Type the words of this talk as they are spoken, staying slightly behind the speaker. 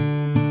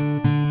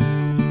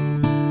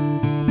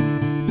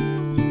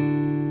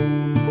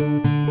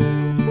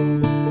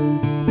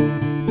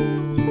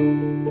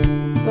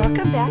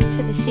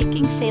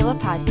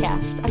Sheila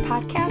podcast, a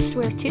podcast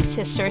where two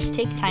sisters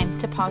take time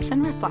to pause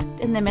and reflect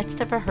in the midst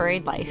of a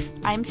hurried life.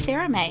 I'm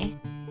Sarah May.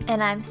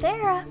 And I'm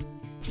Sarah.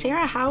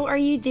 Sarah, how are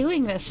you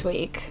doing this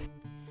week?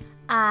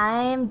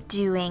 I'm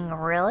doing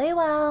really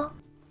well.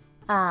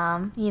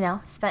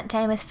 Spent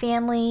time with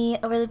family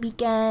over the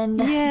weekend.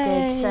 Yay.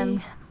 Did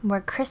some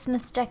more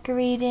Christmas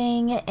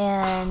decorating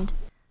and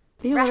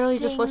You literally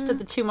just resting. listed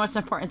the two most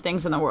important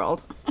things in the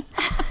world.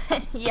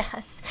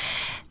 Yes.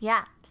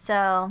 Yeah.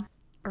 So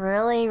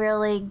really,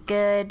 really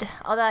good.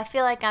 Although I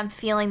feel like I'm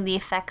feeling the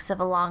effects of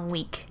a long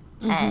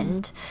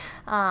weekend.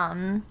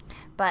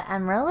 But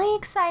I'm really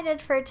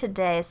excited for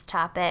today's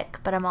topic,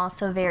 but I'm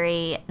also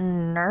very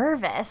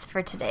nervous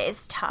for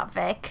today's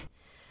topic.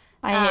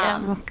 I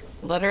am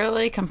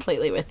literally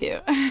completely with you.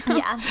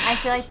 Yeah, I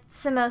feel like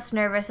it's the most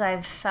nervous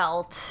I've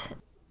felt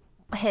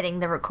hitting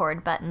the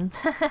record button.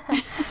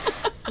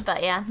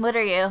 But yeah, what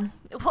are you?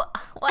 What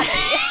are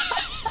you?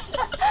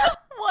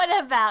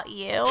 What about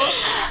you?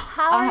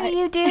 How are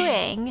you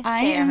doing,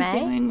 I Sarah am May?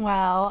 doing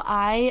well.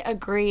 I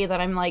agree that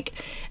I'm like,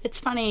 it's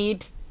funny,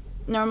 you'd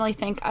normally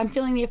think I'm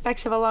feeling the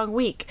effects of a long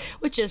week,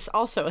 which is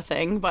also a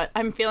thing, but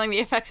I'm feeling the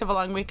effects of a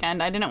long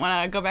weekend. I didn't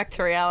want to go back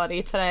to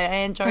reality today. I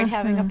enjoyed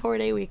having a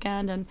 4-day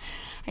weekend, and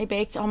I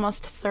baked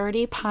almost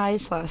 30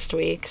 pies last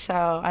week,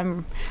 so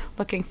I'm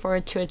looking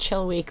forward to a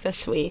chill week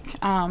this week.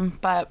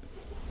 But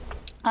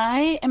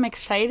I am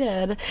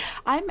excited.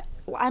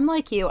 I'm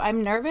like you.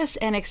 I'm nervous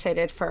and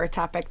excited for our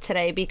topic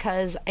today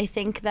because I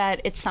think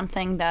that it's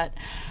something that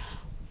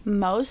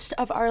most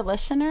of our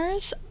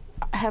listeners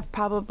have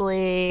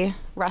probably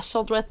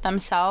wrestled with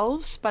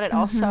themselves, but it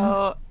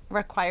also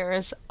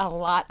requires a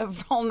lot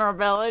of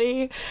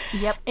vulnerability.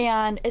 Yep.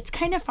 And it's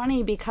kind of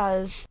funny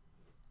because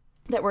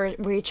that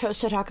we chose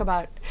to talk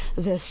about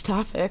this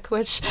topic,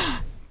 which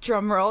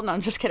drum roll, no,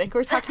 I'm just kidding.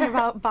 We're talking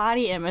about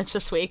body image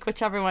this week,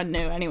 which everyone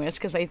knew anyways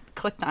because they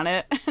clicked on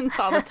it and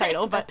saw the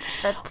title. But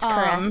That's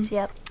correct.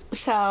 Yep.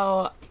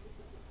 So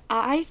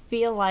I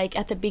feel like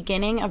at the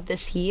beginning of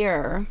this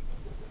year,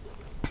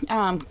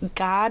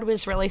 God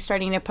was really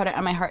starting to put it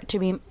on my heart to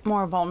be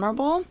more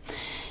vulnerable.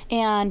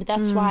 And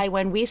that's why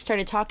when we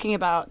started talking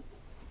about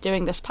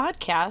doing this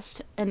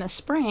podcast in the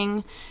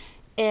spring,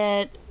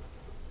 it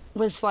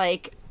was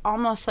like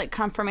almost like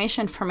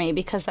confirmation for me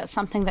because that's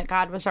something that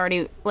God was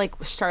already like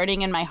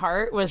starting in my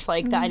heart was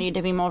like that I need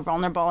to be more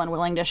vulnerable and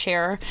willing to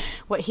share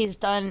what he's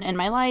done in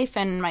my life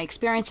and my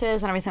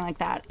experiences and everything like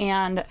that.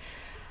 And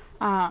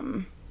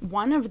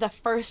one of the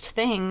first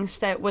things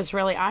that was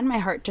really on my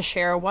heart to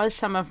share was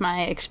some of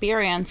my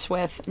experience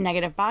with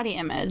negative body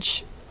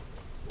image.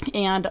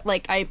 And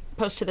like I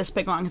posted this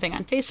big long thing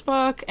on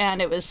Facebook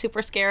and it was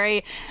super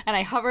scary and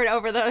I hovered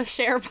over the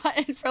share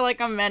button for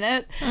like a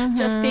minute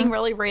just being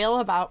really real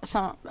about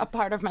a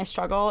part of my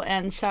struggle.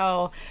 And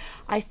so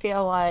I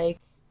feel like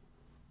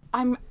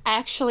I'm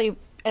actually,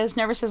 as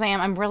nervous as I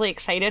am, I'm really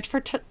excited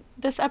for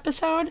this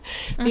episode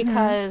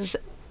because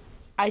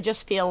I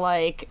just feel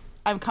like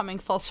I'm coming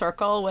full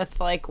circle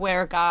with like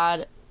where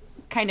God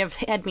kind of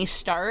had me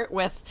start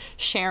with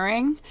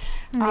sharing.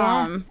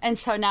 And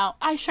so now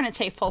I shouldn't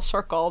say full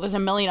circle. There's a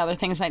million other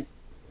things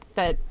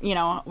that you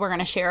know, we're going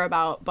to share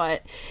about,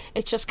 but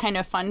it's just kind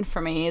of fun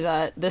for me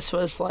that this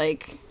was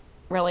like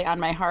really on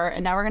my heart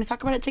and now we're going to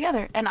talk about it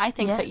together. And I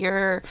think that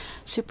you're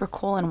super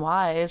cool and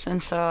wise.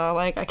 And so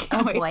like, I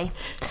can't wait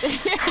to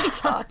hear you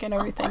talk and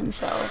everything.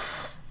 So,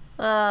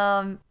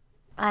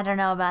 I don't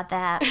know about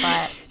that,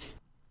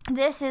 but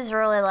this is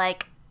really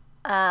like,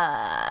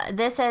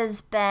 this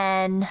has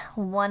been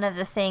one of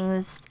the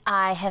things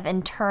I have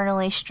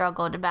internally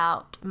struggled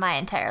about my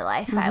entire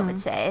life, I would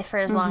say, for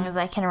as long as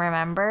I can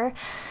remember.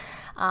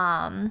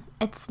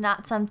 It's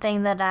not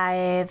something that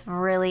I've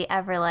really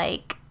ever,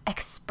 like,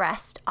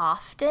 expressed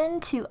often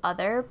to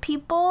other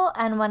people,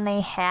 and when I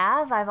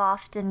have, I've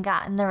often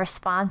gotten the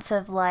response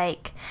of,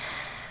 like,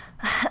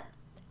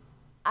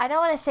 I don't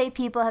want to say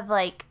people have,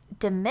 like,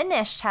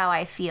 diminished how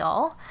I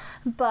feel,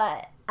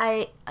 but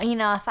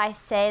if I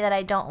say that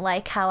I don't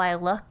like how I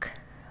look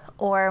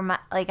or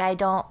I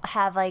don't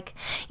have like,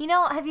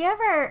 have you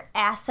ever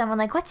asked someone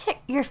like, what's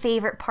your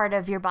favorite part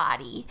of your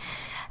body?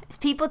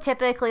 People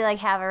typically like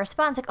have a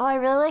response like, oh, I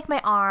really like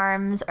my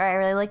arms or I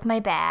really like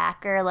my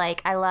back or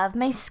like I love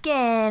my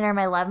skin or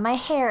I love my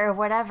hair or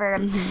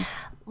whatever.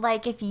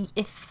 Like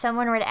if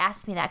someone were to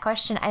ask me that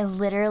question, I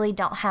literally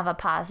don't have a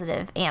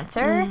positive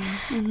answer.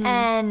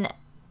 And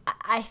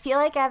I feel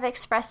like I've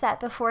expressed that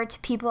before to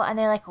people and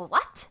they're like,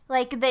 what?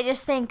 Like they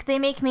just think they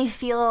make me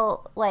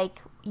feel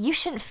like you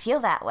shouldn't feel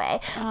that way,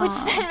 which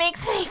then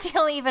makes me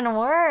feel even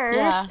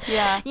worse.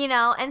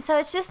 Yeah. And so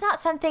it's just not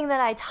something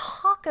that I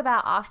talk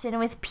about often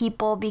with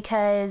people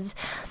because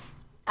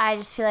I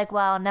just feel like,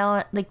 well,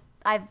 no, like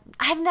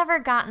I've never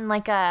gotten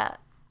like a,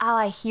 oh,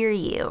 I hear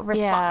you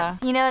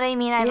response. Yeah. You know what I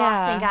mean? I've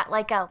often got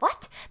like a,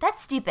 what?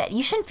 That's stupid.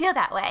 You shouldn't feel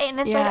that way. And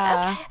it's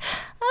like,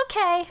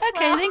 okay.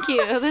 Well, thank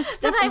you. That's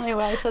definitely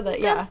why I said that.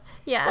 Yeah.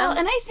 Yeah. Well,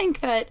 and I think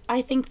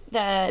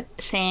that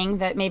saying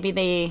that maybe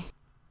they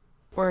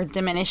were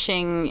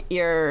diminishing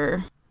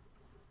your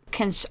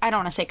I don't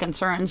want to say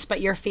concerns,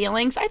 but your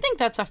feelings. I think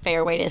that's a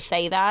fair way to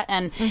say that.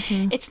 And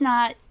it's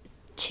not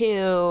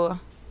to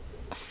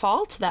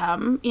fault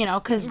them, you know,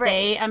 because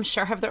they, I'm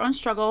sure, have their own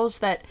struggles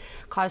that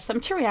cause them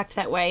to react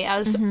that way,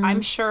 as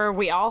I'm sure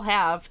we all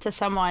have to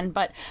someone.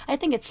 But I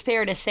think it's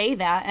fair to say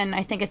that, and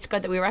I think it's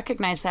good that we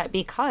recognize that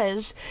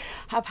because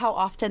of how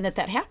often that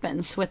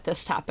happens with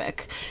this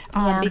topic.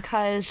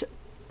 Because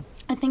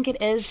I think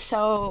it is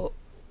so...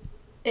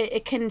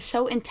 It can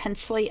so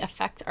intensely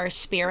affect our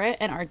spirit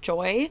and our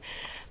joy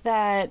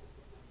that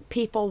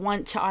people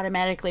want to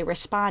automatically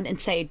respond and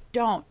say,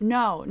 don't,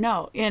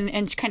 no,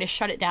 and kind of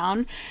shut it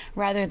down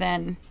rather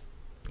than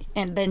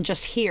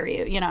just hear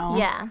you, you know?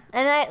 Yeah.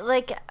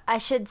 And I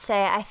should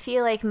say, I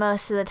feel like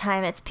most of the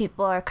time it's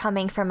people are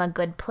coming from a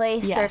good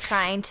place. Yes. They're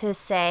trying to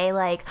say,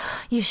 like,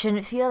 you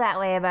shouldn't feel that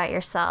way about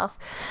yourself,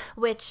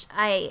 which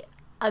I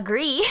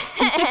agree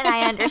and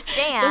I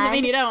understand. Doesn't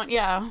mean you don't,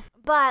 yeah.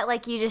 But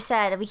like you just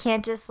said, we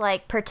can't just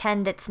like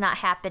pretend it's not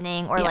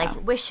happening or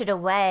like wish it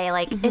away.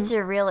 Like it's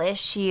a real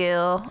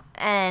issue,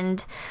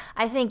 and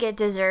I think it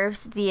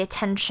deserves the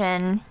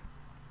attention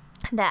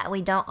that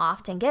we don't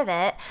often give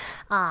it,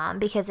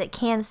 because it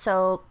can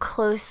so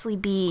closely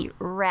be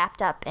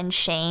wrapped up in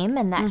shame,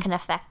 and that can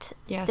affect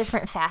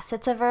different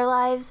facets of our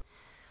lives.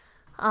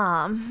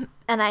 And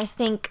I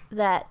think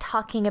that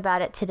talking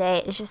about it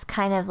today is just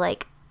kind of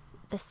like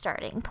the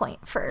starting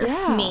point for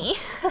me.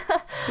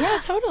 Yeah,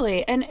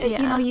 totally. And you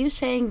know, you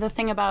saying the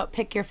thing about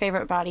pick your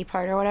favorite body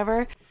part or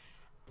whatever,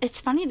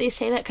 it's funny they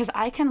say that because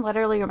I can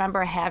literally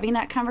remember having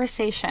that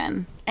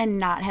conversation and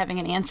not having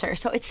an answer.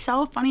 So it's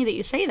so funny that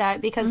you say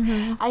that, because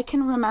I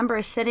can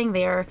remember sitting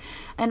there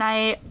and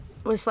I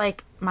was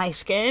like, my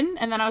skin,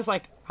 and then I was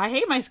like, I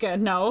hate my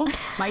skin. No,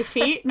 my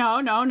feet.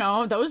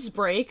 No. Those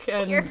break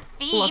and your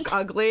feet look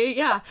ugly.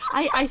 Yeah,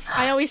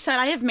 I always said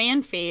I have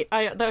man feet.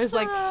 That was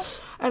like,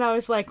 and I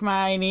was like,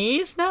 my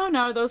knees.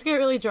 No, those get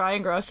really dry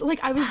and gross. Like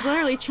I was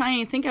literally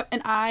trying to think of,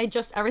 and I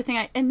just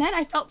everything. And then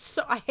I felt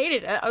I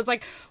hated it. I was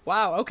like,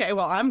 wow, okay,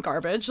 well I'm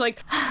garbage.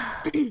 Like,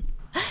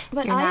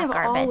 but You're I not have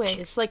garbage.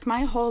 always, like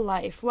my whole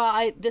life.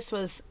 Well, this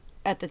was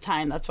at the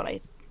time. That's what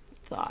I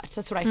thought.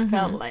 That's what I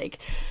felt like.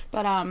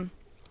 But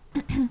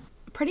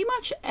pretty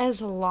much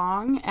as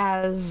long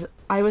as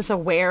I was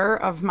aware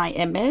of my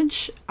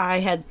image, I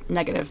had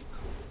negative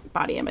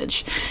body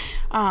image.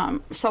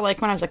 So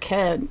like when I was a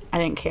kid, I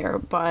didn't care.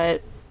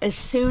 But as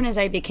soon as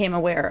I became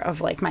aware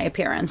of like my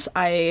appearance,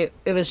 it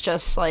was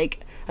just like,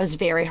 I was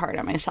very hard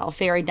on myself,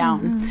 very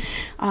down.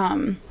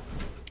 And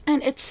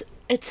it's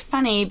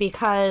funny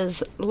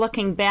because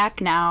looking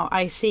back now,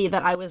 I see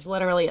that I was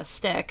literally a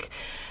stick,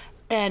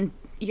 and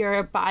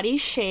your body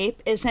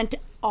shape isn't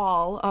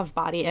all of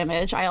body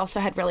image. I also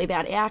had really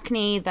bad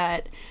acne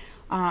that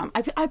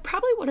I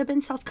probably would have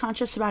been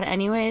self-conscious about it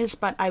anyways,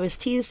 but I was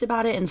teased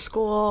about it in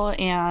school,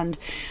 and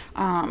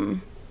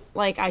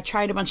like I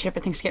tried a bunch of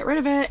different things to get rid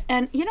of it.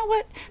 And you know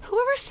what?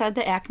 Whoever said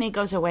that acne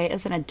goes away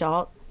as an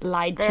adult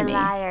lied to me.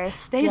 They're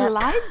liars. They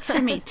lied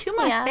to me to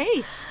my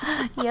face.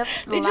 Yep.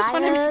 They just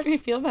wanted to make me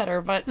feel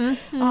better. But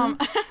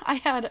I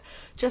had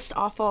just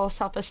awful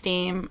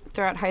self-esteem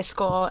throughout high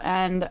school,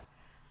 and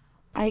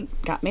I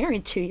got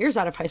married 2 years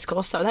out of high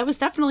school, so that was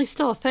definitely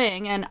still a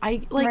thing. And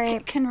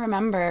I can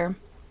remember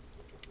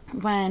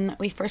when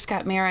we first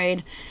got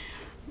married,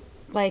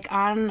 like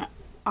on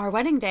our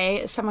wedding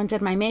day, someone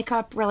did my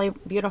makeup really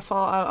beautiful.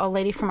 A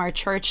lady from our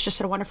church just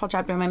did a wonderful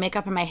job doing my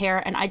makeup and my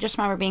hair. And I just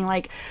remember being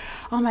like,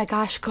 oh my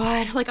gosh,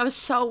 God. Like I was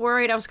so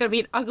worried I was going to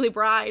be an ugly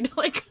bride.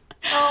 Like,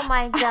 oh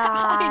my gosh.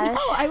 I know.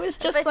 I was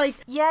just like,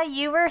 yeah,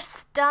 you were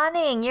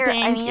stunning.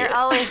 You're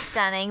always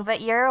stunning, but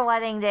your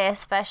wedding day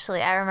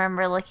especially, I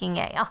remember looking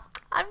at you.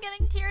 I'm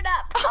getting teared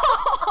up.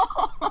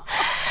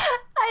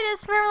 I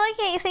just remember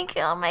looking at you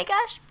thinking, oh my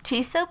gosh,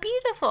 she's so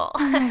beautiful.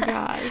 Oh my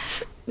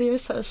gosh. You're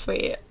so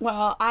sweet.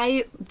 Well,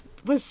 I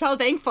was so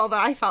thankful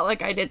that I felt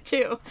like I did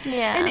too.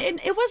 Yeah. And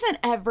it wasn't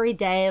every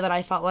day that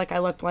I felt like I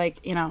looked like,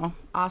 you know,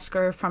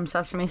 Oscar from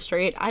Sesame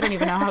Street. I don't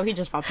even know how he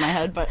just popped in my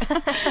head, but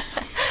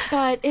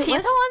is he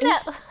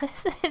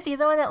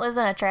the one that lives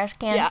in a trash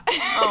can? Yeah.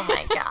 Oh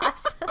my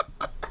gosh.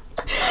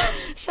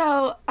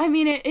 So, I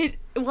mean, it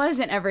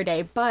wasn't every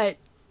day, but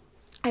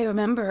I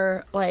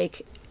remember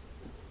like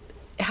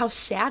how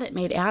sad it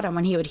made Adam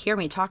when he would hear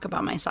me talk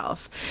about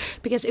myself,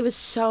 because it was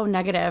so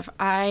negative.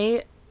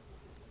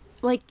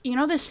 Like, you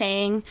know the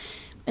saying,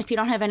 if you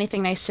don't have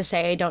anything nice to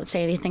say, don't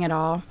say anything at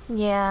all.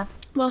 Yeah.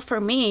 Well,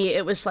 for me,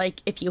 it was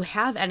like, if you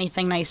have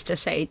anything nice to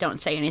say, don't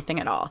say anything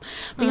at all.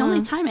 The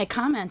only time I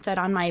commented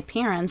on my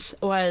appearance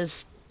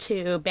was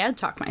to bad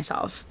talk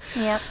myself.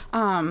 Yep.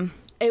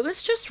 It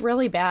was just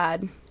really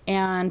bad.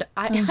 And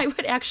I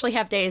would actually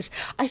have days,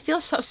 I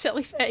feel so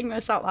silly saying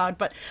this out loud,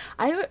 but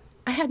I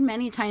had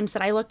many times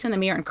that I looked in the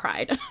mirror and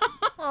cried.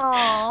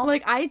 Aww.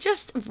 Like, I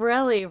just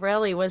really,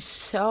 really was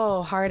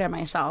so hard on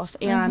myself.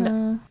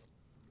 And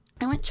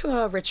I went to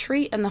a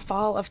retreat in the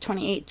fall of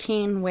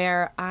 2018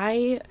 where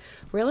I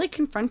really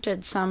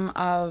confronted some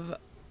of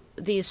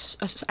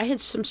I had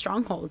some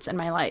strongholds in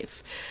my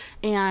life,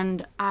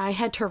 and I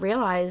had to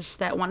realize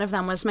that one of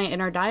them was my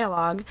inner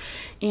dialogue,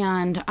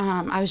 and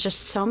I was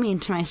just so mean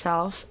to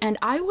myself. And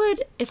I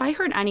would, if I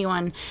heard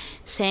anyone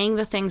saying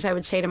the things I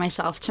would say to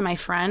myself to my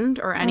friend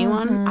or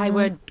anyone, I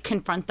would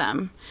confront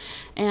them,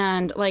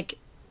 and like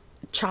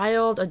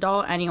child,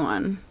 adult,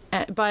 anyone.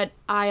 But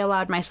I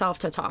allowed myself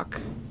to talk,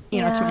 to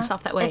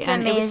myself that way. It's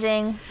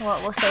amazing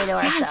what we'll say to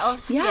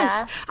ourselves.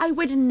 Yes. Yeah. I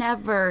would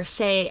never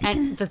say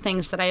the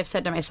things that I have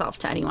said to myself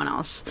to anyone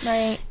else.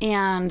 Right.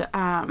 And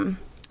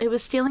it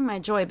was stealing my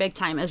joy big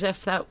time, as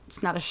if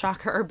that's not a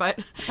shocker, but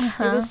it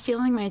was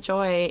stealing my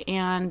joy.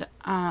 And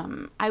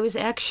I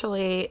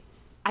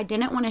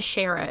didn't want to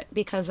share it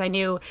because I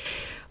knew,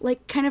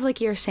 like, kind of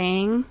like you're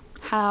saying,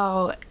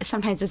 how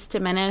sometimes it's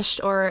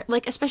diminished, or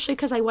like, especially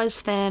because I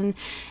was thin,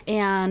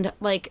 and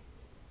like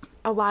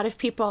a lot of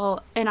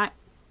people, and I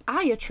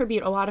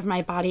attribute a lot of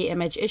my body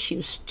image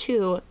issues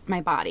to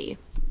my body,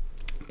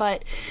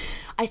 but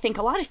I think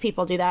a lot of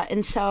people do that.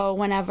 And so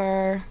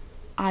whenever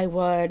I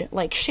would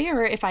like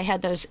share, if I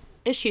had those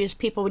issues,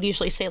 people would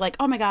usually say like,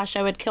 oh my gosh,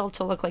 I would kill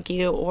to look like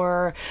you,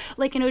 or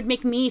like, and it would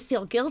make me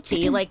feel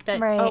guilty, like that,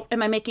 right. Oh,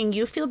 am I making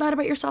you feel bad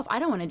about yourself? I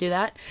don't want to do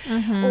that.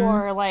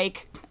 Or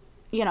like,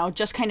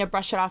 just kind of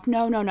brush it off.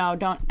 No,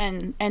 don't.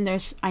 And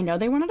I know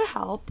they wanted to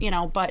help,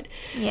 but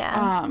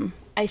yeah.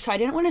 So I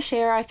didn't want to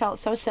share. I felt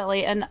so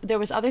silly. And there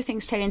was other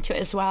things tied into it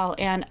as well.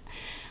 And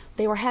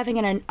they were having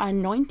an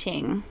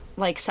anointing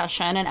like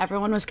session, and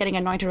everyone was getting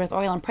anointed with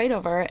oil and prayed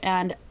over.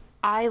 And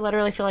I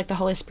literally feel like the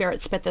Holy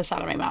Spirit spit this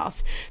out of my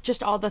mouth,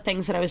 just all the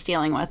things that I was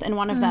dealing with. And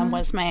one of them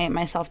was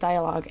my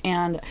self-dialogue.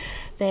 And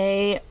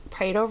they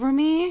prayed over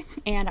me,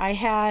 and I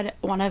have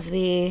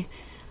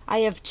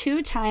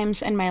 2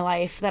 times in my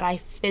life that I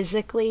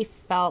physically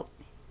felt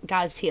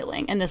God's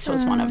healing, and this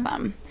was one of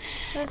them.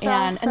 That's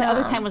and awesome. the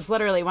other time was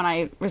literally when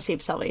I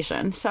received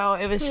salvation. So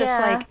it was just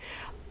like,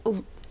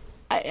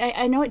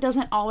 I know it does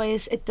not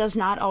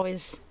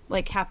always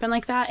like happen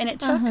like that, and it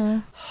took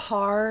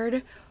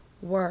hard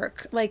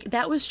work. Like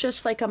that was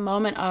just like a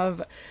moment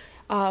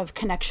of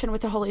connection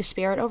with the Holy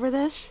Spirit over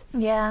this.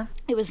 Yeah.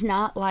 It was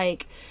not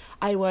like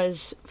I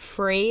was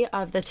free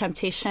of the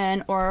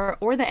temptation or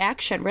the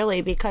action,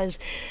 really, because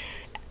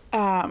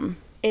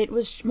it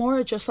was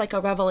more just like a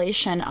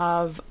revelation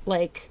of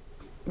like,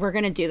 we're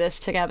going to do this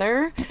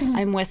together.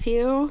 I'm with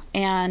you,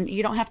 and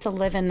you don't have to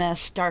live in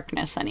this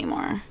darkness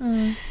anymore.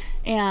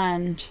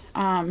 And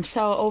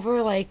so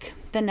over like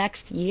the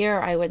next year,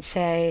 I would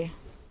say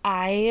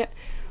I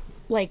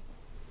like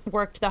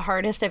worked the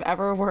hardest I've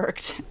ever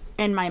worked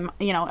in my,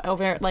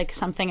 over like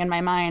something in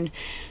my mind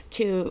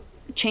to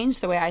change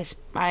the way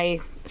I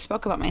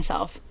spoke about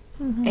myself.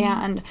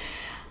 And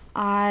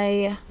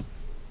I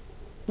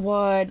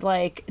would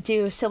like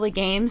do silly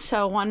games.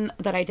 So one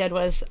that I did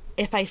was,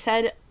 if I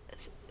said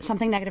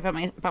something negative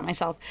about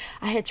myself,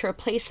 I had to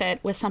replace it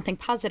with something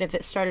positive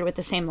that started with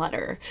the same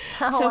letter.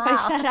 So if I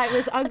said I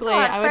was ugly,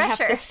 I would have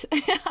to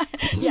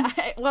yeah,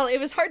 well, it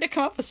was hard to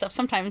come up with stuff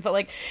sometimes, but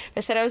like if I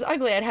said I was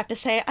ugly, I'd have to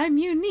say I'm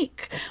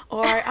unique,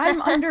 or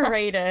I'm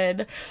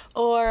underrated,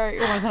 or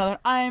what was another,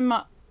 I'm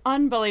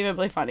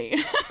unbelievably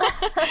funny.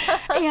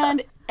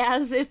 And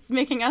as it's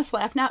making us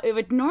laugh now, it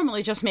would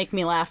normally just make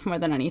me laugh more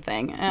than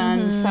anything.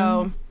 And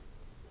so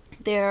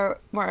there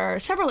were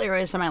several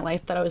areas in my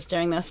life that I was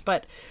doing this,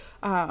 but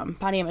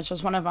body image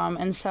was one of them.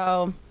 And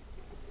so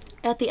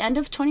at the end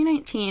of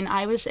 2019,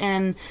 I was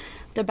in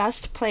the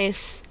best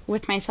place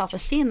with my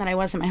self-esteem that I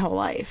was in my whole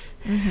life.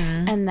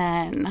 And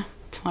then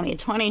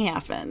 2020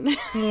 happened.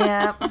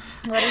 Yep.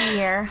 What a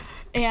year.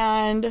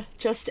 And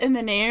just in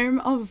the name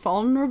of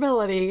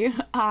vulnerability,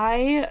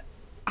 I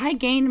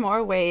gained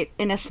more weight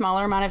in a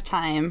smaller amount of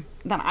time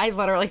than I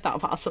literally thought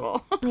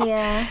possible.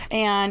 Yeah.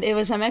 And it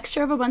was a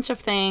mixture of a bunch of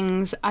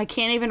things. I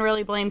can't even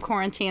really blame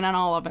quarantine on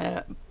all of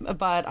it,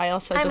 but I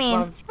also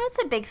love...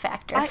 that's a big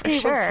factor for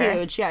it sure. It was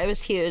huge. Yeah, it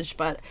was huge,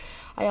 but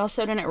I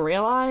also didn't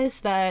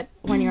realize that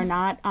when you're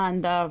not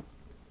on the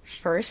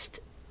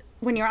first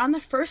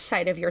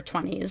side of your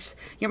 20s,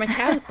 your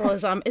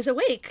metabolism is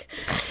awake.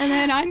 And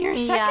then on your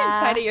second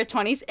side of your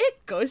 20s,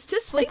 it goes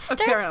to sleep, it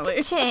starts apparently.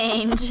 to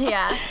change,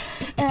 yeah.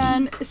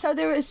 And so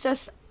there was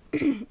just...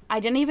 I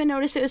didn't even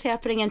notice it was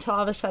happening until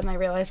all of a sudden I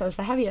realized I was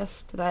the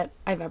heaviest that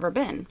I've ever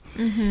been.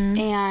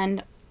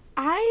 And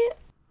I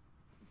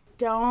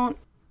don't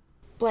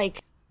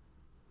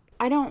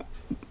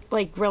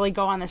really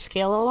go on the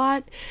scale a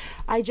lot.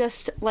 I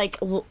just like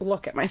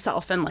look at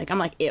myself and like I'm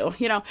like, ew,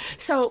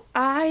 so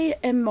I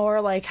am more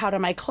like, how do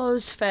my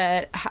clothes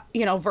fit,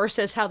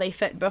 versus how they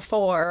fit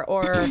before,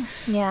 or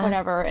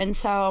whatever. And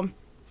so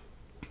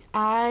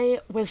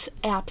I was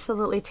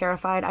absolutely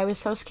terrified. I was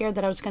so scared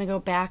that I was going to go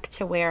back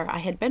to where I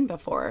had been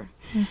before,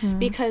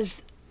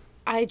 because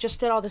I just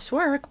did all this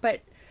work.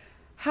 But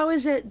how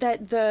is it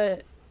that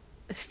the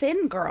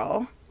thin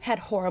girl had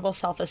horrible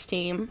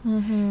self-esteem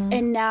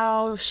and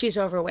now she's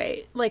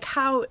overweight? Like,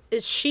 how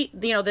is she,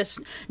 this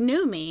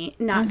new me,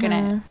 not going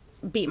to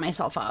beat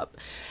myself up?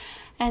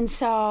 And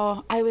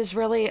so I was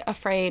really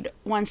afraid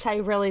once I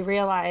really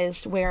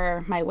realized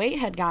where my weight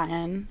had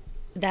gotten.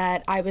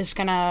 that I was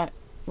gonna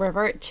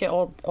revert to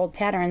old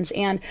patterns,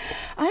 and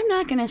I'm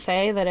not gonna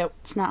say that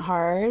it's not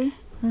hard.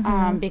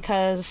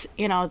 Because,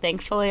 you know,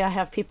 thankfully I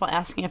have people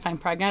asking if I'm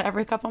pregnant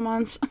every couple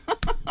months.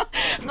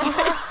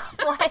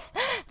 What?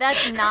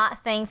 That's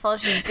not thankful.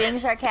 She's being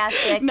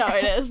sarcastic. No,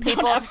 it is.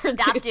 People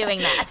stop doing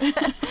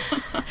that.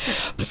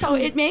 So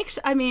it makes,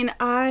 I mean,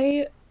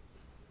 I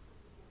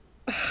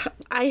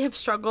have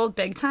struggled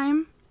big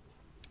time,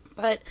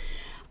 but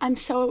I'm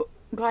so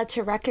glad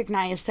to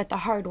recognize that the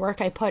hard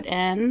work I put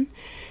in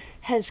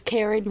has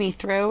carried me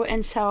through.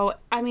 And so,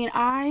 I mean,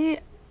 I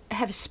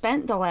have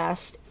spent the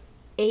last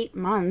 8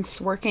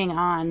 months working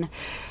on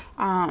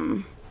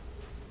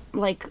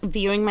like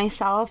viewing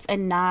myself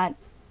and not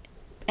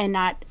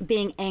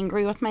being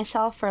angry with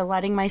myself for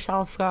letting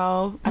myself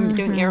go. I'm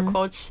doing air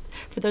quotes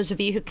for those of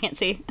you who can't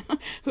see,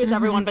 who is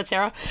everyone but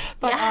Sarah.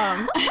 But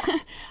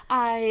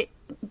I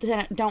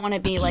don't want to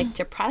be like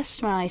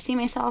depressed when I see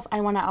myself. I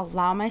want to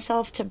allow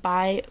myself to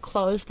buy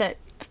clothes that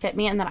fit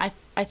me and that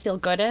I feel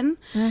good in.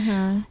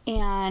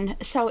 And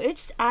so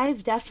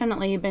I've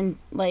definitely been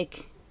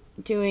like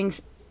doing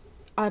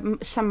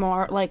some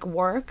more like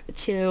work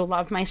to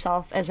love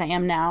myself as I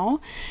am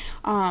now.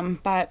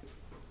 But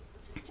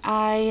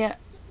I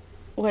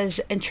was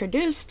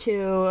introduced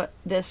to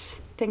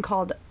this thing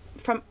called,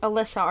 from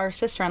Alyssa, our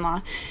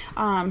sister-in-law.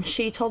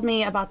 She told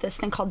me about this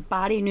thing called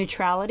body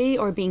neutrality,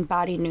 or being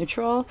body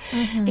neutral.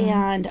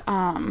 And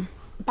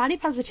body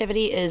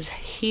positivity is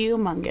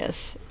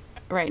humongous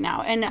right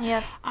now. And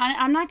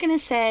I'm not going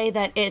to say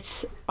that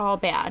it's all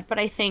bad, but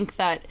I think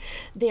that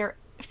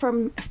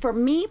for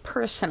me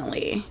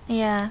personally,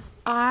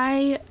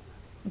 I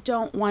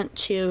don't want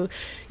to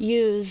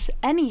use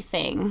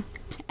anything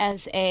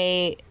as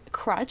a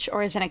crutch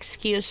or as an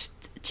excuse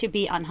to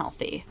be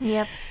unhealthy.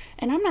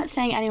 And I'm not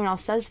saying anyone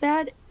else does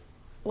that.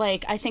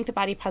 Like, I think the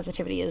body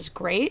positivity is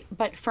great,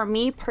 but for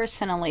me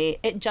personally,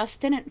 it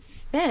just didn't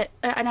fit.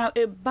 And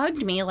it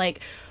bugged me, like,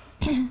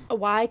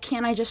 why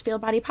can't I just feel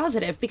body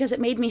positive? Because it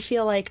made me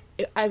feel like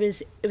it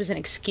was an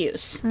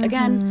excuse.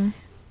 Again,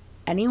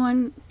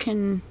 anyone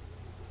can,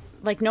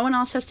 like, no one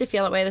else has to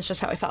feel that way. That's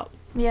just how I felt.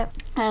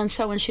 And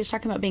so when she was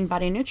talking about being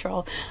body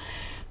neutral,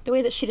 the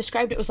way that she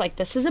described it was like,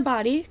 this is a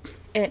body,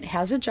 it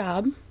has a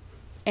job,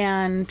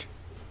 and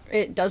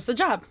it does the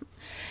job.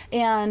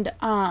 And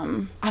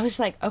I was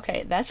like,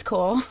 okay, that's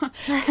cool.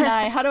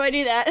 How do I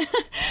do that?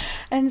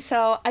 And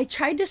so I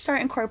tried to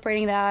start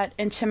incorporating that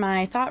into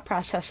my thought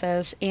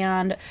processes.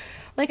 And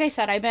like I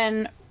said, I've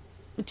been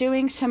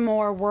doing some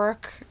more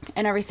work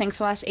and everything for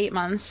the last 8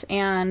 months.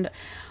 And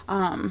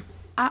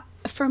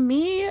for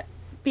me,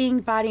 being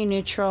body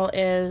neutral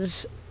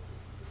is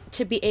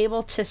to be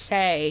able to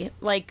say,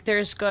 like,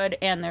 there's good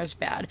and there's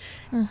bad.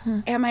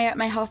 Am I at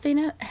my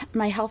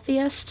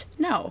healthiest?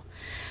 No.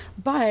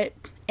 But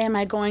am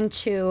I going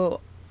to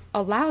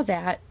allow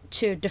that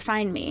to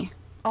define me?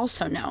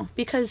 Also no.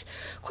 Because,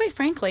 quite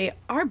frankly,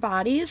 our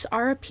bodies,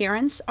 our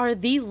appearance are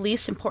the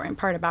least important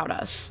part about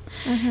us.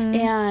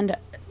 And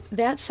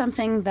that's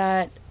something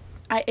that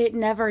it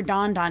never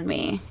dawned on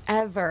me,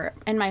 ever,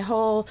 in my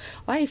whole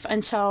life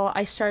until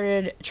I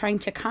started trying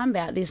to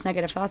combat these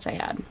negative thoughts I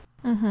had.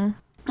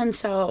 And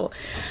so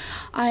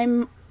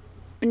I'm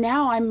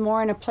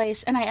more in a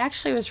place, and I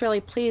actually was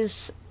really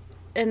pleased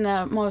in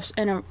the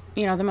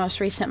most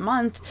recent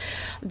month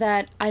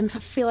that I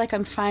feel like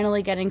I'm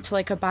finally getting to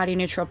like a body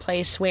neutral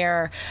place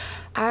where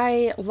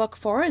I look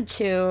forward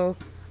to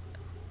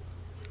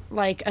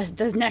like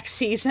the next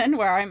season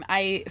where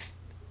I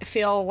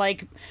feel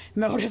like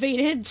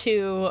motivated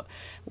to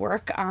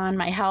work on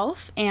my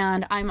health,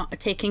 and I'm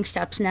taking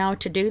steps now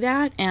to do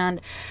that.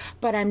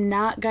 But I'm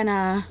not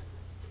gonna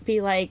be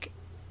like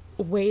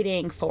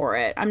waiting for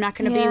it. I'm not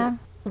gonna be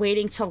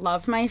waiting to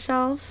love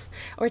myself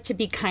or to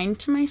be kind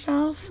to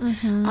myself,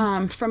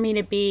 for me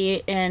to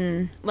be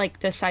in like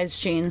the size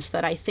jeans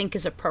that I think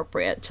is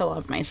appropriate to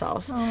love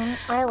myself.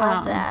 I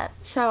love that.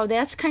 So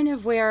that's kind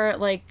of where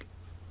like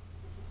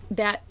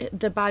that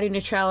the body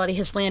neutrality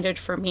has landed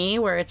for me,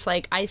 where it's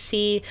like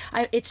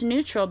it's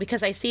neutral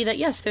because I see that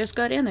yes, there's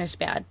good and there's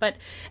bad, but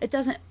it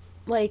doesn't,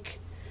 like,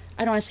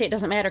 I don't want to say it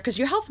doesn't matter, because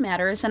your health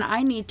matters and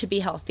I need to be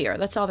healthier.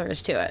 That's all there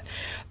is to it.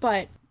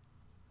 But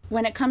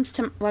when it comes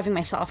to loving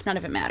myself, none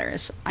of it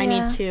matters. I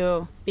need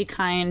to be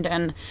kind,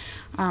 and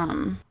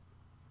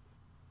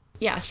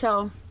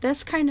so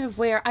that's kind of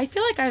where I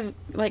feel like I've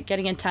like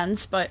getting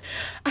intense, but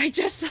I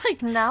just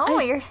like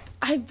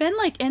I've been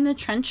like in the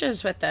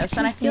trenches with this,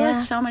 and I feel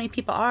like so many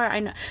people are.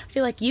 I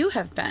feel like you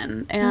have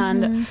been,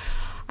 and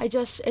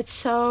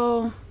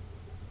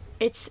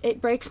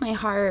it breaks my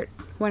heart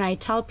when I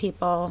tell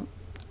people,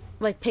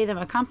 like, pay them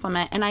a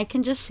compliment, and I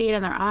can just see it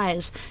in their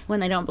eyes when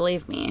they don't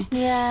believe me.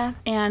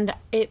 And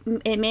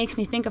it makes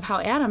me think of how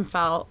Adam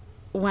felt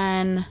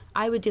when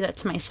I would do that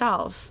to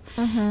myself,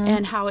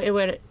 and how it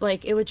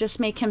would just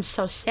make him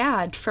so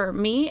sad for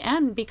me,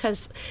 and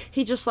because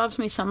he just loves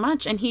me so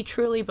much and he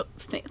truly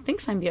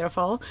thinks I'm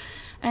beautiful.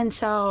 And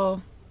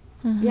so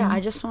I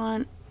just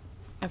want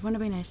everyone to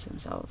be nice to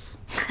themselves.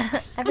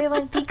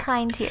 Everyone be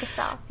kind to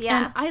yourself.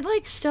 Yeah. And I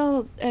like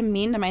still am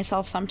mean to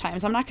myself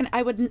sometimes. I'm not gonna.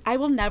 I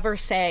will never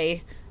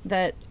say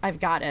that I've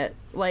got it.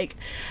 Like,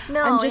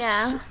 No,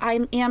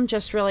 I am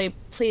just really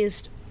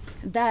pleased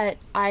that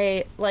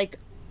I like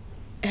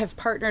have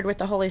partnered with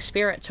the Holy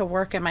Spirit to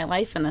work in my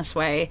life in this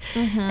way.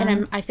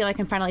 And I feel like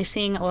I'm finally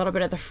seeing a little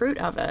bit of the fruit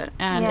of it,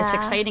 and it's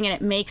exciting, and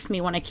it makes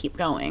me want to keep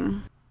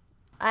going.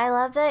 I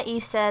love that you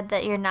said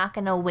that you're not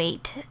going to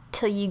wait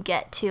till you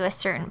get to a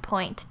certain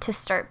point to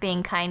start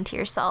being kind to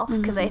yourself,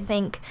 because I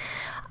think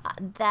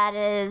that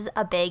is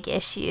a big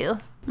issue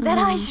that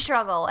I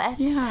struggle with.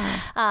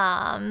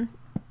 Yeah.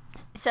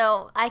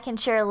 So I can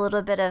share a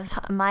little bit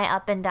of my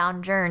up and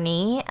down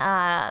journey.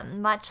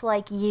 Much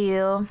like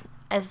you,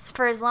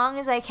 for as long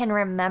as I can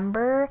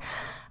remember,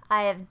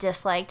 I have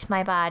disliked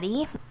my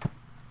body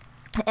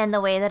and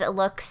the way that it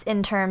looks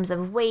in terms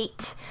of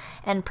weight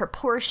and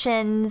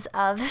proportions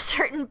of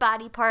certain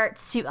body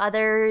parts to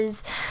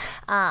others.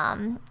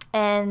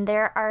 And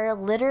there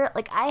are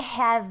I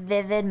have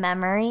vivid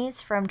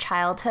memories from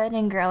childhood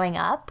and growing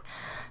up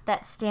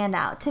that stand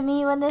out to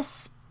me when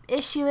this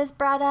issue is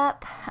brought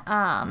up.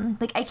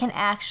 I can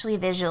actually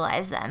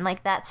visualize them.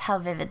 Like, that's how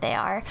vivid they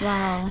are.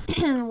 Wow.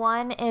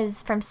 One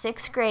is from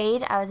 6th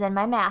grade. I was in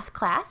my math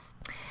class.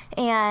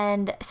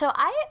 And so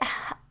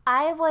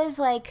I was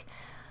like,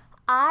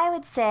 I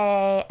would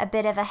say a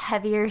bit of a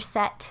heavier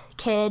set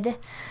kid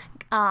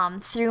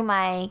through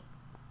my,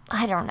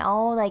 I don't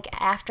know, like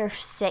after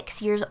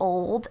 6 years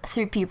old,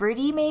 through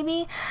puberty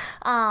maybe,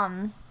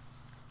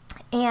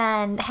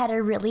 and had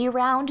a really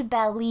round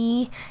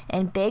belly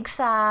and big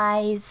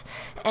thighs.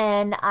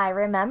 And I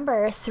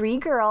remember 3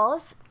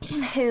 girls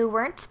who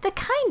weren't the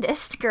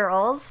kindest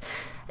girls.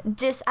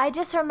 I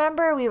just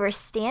remember we were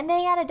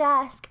standing at a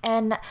desk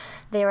and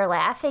they were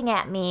laughing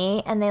at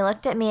me, and they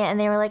looked at me and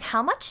they were like,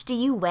 "How much do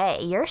you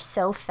weigh? You're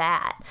so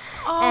fat."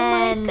 Oh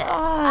my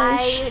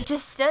gosh. I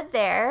just stood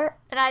there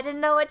and I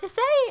didn't know what to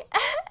say.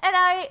 And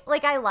I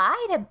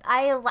lied.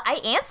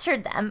 I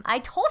answered them. I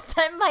told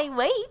them my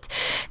weight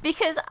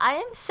because I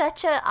am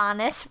such an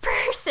honest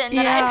person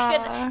that I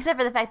could, except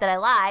for the fact that I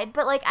lied,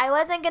 but like I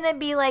wasn't going to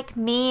be like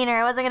mean, or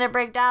I wasn't going to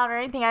break down or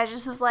anything. I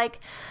just was like,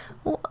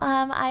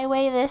 I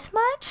weigh this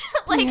much.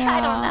 I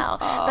don't know.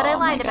 But I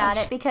lied about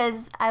it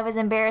because I was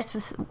embarrassed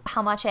with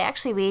how much I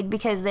actually weighed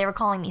because they were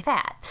calling me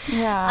fat.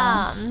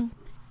 Yeah.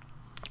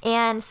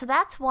 And so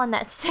that's one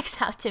that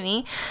sticks out to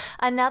me.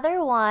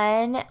 Another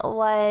one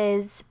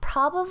was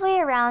probably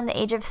around the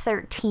age of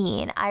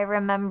 13. I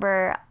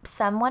remember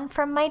someone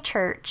from my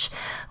church.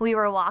 We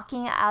were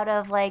walking out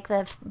of like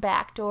the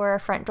back door,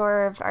 front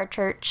door of our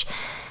church,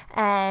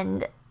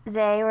 and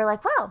they were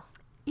like, "Wow,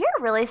 you're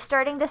really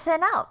starting to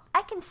thin out.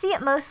 I can see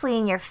it mostly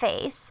in your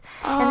face."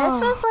 And this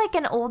was like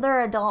an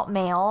older adult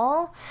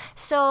male.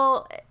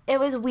 So it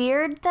was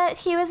weird that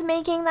he was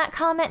making that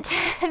comment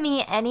to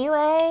me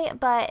anyway,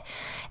 but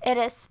it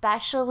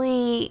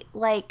especially,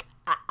 like,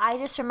 I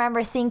just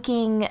remember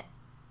thinking,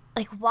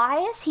 like, why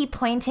is he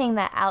pointing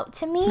that out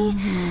to me?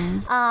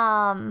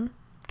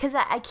 Because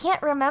I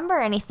can't remember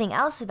anything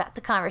else about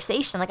the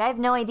conversation. Like, I have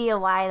no idea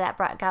why that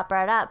got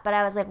brought up, but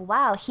I was like,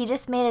 wow, he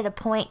just made it a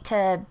point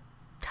to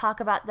talk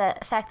about the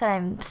fact that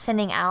I'm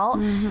thinning out.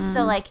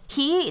 So like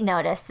he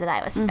noticed that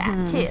I was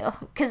fat too,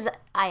 because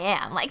I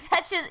am. Like,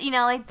 that's just,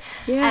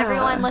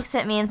 everyone looks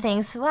at me and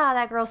thinks, wow,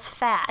 that girl's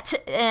fat.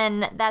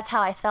 And that's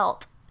how I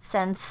felt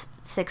since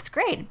 6th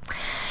grade.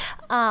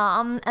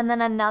 And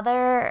then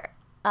another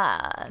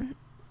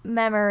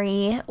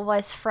memory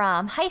was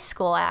from high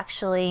school,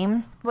 actually,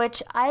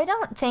 which I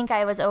don't think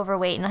I was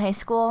overweight in high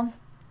school.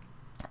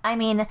 I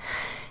mean,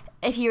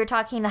 if you were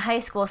talking to high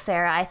school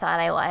Sarah, I thought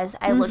I was.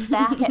 I look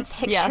back at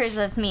pictures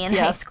of me in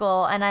high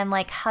school, and I'm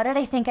like, how did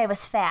I think I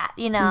was fat?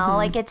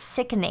 Like, it's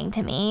sickening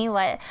to me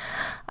what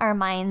our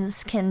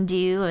minds can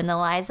do and the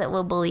lies that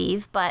we'll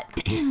believe. But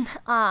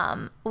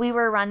we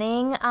were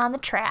running on the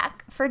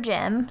track for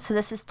gym. So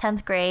this was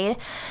 10th grade.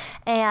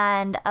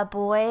 And a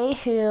boy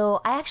who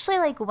I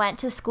actually went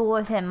to school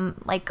with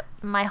him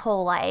my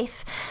whole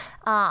life,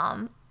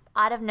 out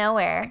of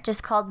nowhere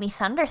just called me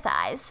Thunder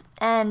Thighs.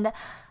 And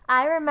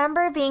I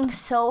remember being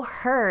so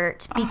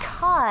hurt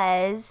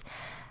because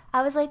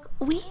I was like,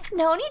 we've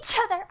known each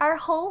other our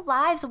whole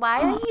lives.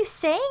 Why are you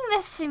saying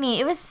this to me?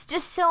 It was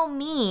just so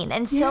mean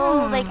and so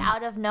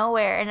out of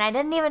nowhere, and I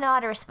didn't even know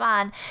how to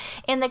respond.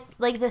 And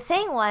the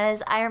thing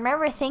was, I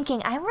remember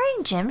thinking, I'm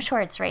wearing gym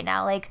shorts right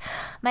now. Like,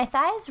 my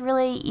thighs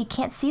really, you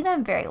can't see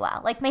them very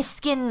well. Like, my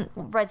skin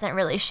wasn't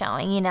really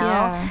showing,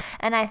 Yeah.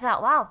 And I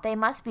thought, wow, they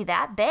must be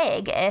that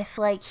big if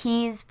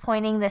he's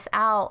pointing this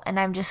out and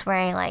I'm just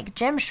wearing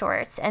gym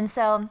shorts. And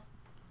so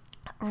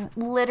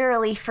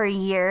literally for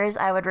years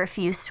I would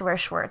refuse to wear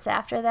shorts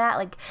after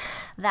that.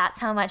 That's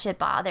how much it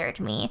bothered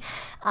me.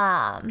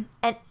 And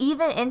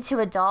even into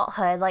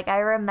adulthood, I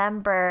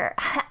remember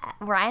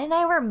Ryan and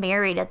I were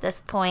married at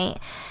this point,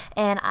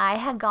 and I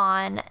had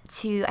gone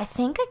to, I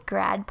think, a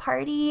grad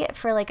party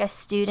for a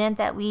student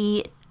that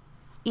we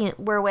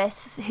were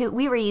with, who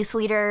we were youth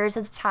leaders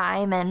at the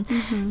time, and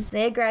so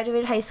they had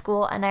graduated high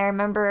school, and I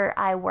remember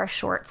I wore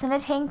shorts and a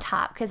tank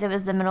top because it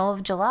was the middle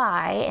of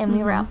July, and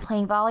we were out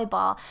playing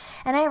volleyball,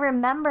 and I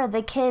remember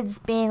the kids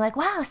being like,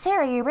 wow,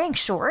 Sarah, you're wearing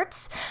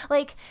shorts?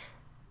 Like,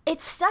 it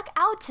stuck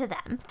out to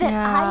them that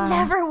I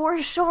never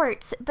wore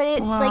shorts, but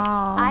it like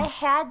I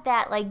had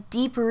that like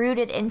deep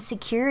rooted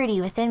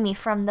insecurity within me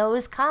from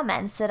those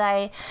comments that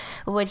I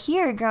would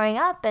hear growing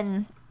up.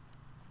 And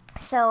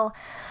so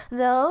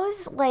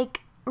those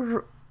like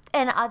and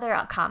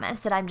other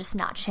comments that I'm just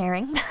not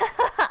sharing.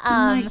 Oh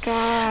my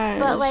gosh.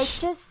 But like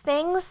just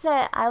things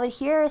that I would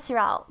hear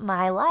throughout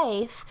my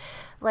life,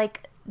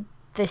 like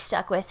this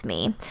stuck with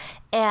me.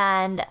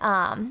 And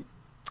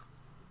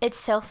it's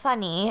so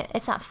funny.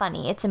 It's not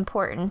funny. It's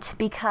important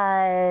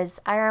because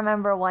I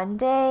remember one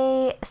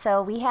day,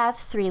 so we have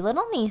 3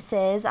 little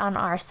nieces on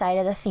our side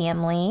of the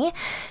family,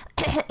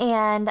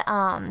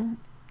 and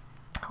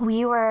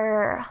we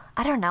were,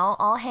 I don't know,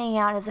 all hanging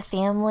out as a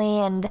family,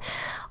 and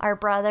our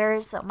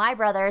brothers, so my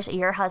brothers,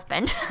 your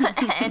husband,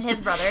 and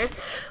his brothers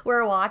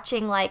were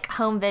watching like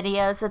home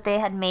videos that they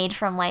had made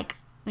from like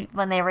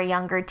when they were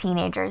younger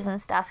teenagers and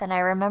stuff. And I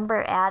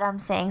remember Adam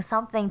saying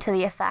something to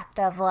the effect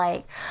of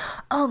like,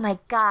 oh my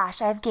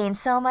gosh, I've gained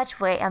so much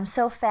weight. I'm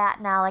so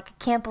fat now. Like, I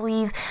can't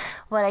believe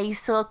what I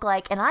used to look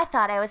like. And I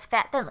thought I was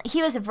fat. Then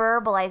he was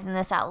verbalizing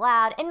this out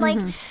loud, and like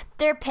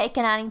they're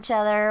picking on each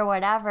other or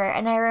whatever.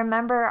 And I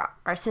remember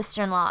our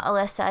sister-in-law,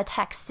 Alyssa,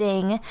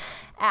 texting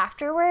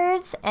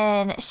afterwards,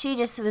 and she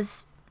just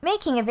was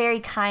making a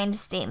very kind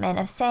statement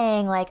of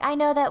saying, like, I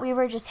know that we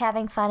were just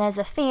having fun as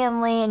a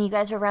family and you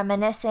guys were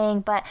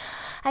reminiscing, but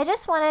I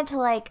just wanted to,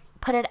 like,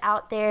 put it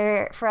out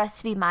there for us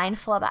to be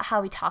mindful about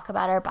how we talk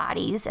about our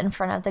bodies in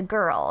front of the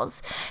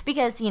girls.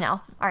 Because, you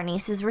know, our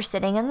nieces were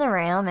sitting in the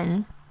room,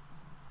 and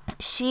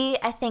she,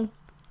 I think,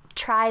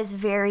 tries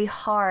very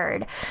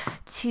hard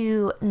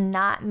to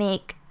not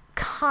make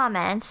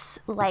comments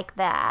like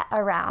that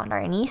around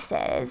our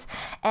nieces.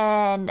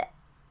 And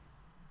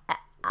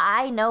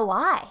I know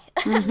why.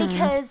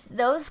 Because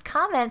those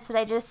comments that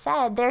I just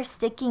said, they're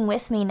sticking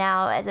with me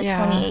now as a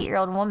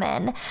 28-year-old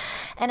woman.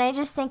 And I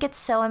just think it's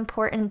so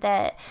important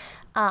that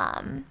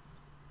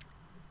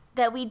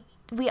that we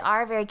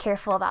are very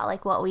careful about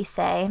like what we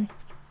say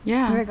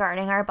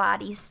regarding our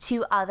bodies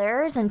to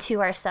others and to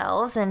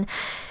ourselves. And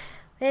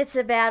it's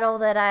a battle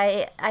that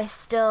I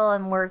still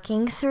am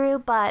working through.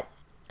 But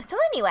so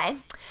anyway,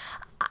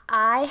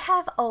 I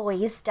have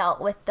always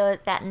dealt with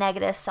that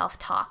negative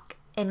self-talk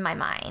in my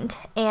mind.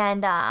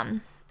 And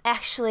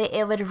actually,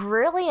 it would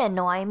really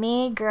annoy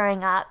me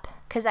growing up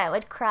because I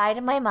would cry to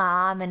my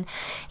mom, and,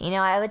 you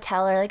know, I would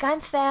tell her, like, I'm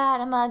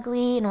fat, I'm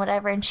ugly, and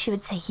whatever, and she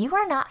would say, you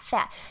are not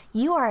fat,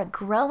 you are a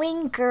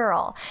growing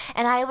girl.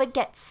 And I would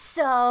get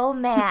so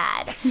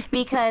mad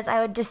because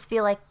I would just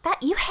feel like,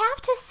 that you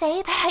have to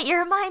say that,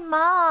 you're my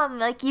mom,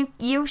 like,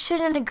 you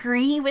shouldn't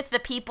agree with the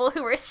people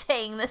who were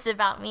saying this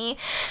about me.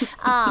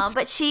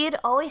 But she'd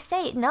always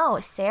say,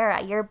 no,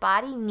 Sarah, your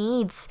body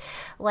needs,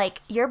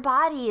 like, your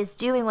body is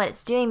doing what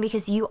it's doing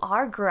because you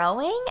are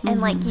growing,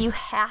 and like, you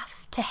have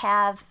to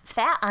have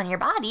fat on your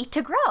body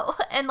to grow.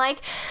 And like,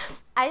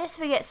 I just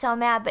would get so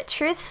mad. But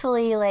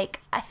truthfully,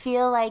 like, I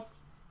feel like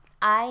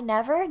I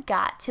never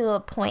got to a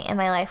point in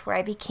my life where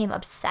I became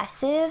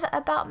obsessive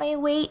about my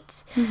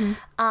weight,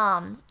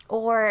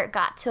 or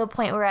got to a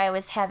point where I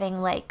was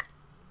having like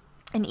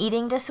an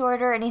eating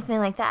disorder or anything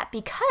like that,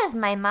 because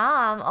my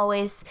mom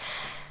always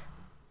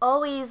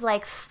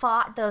like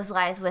fought those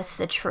lies with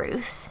the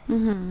truth.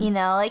 You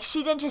know, like,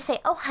 she didn't just say,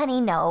 oh honey,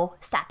 no,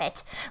 stop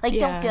it, like,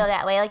 don't feel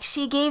that way. Like,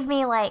 she gave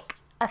me like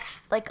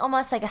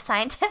almost like a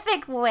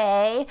scientific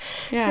way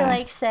to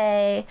like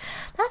say,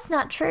 that's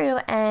not true,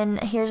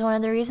 and here's one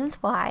of the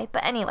reasons why.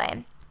 But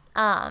anyway,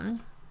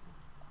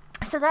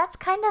 so that's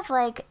kind of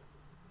like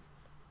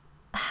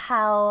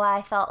how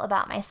I felt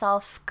about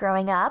myself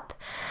growing up.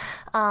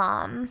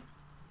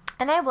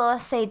 And I will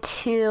say,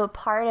 too,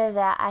 part of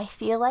that, I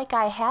feel like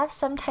I have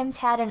sometimes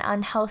had an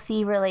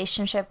unhealthy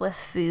relationship with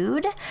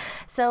food.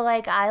 So,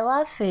 like, I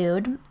love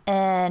food,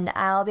 and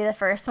I'll be the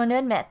first one to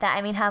admit that.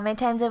 I mean, how many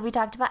times have we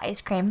talked about ice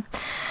cream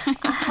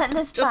on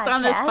this Just podcast?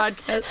 on this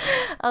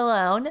podcast.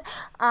 Alone.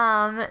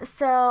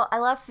 So, I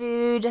love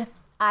food.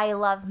 I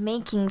love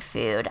making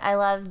food. I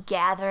love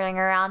gathering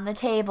around the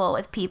table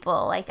with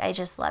people. Like, I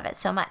just love it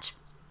so much.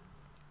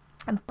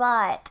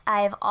 But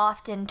I've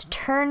often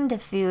turned to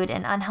food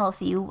in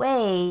unhealthy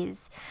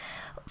ways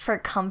for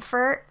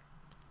comfort.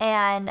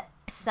 And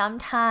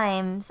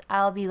sometimes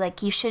I'll be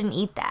like, you shouldn't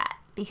eat that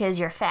because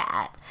you're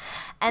fat.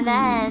 And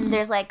then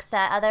there's like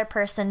that other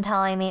person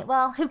telling me,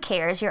 well, who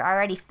cares? You're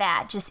already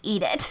fat. Just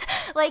eat it.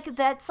 Like,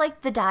 that's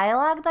like the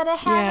dialogue that I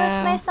have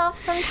with myself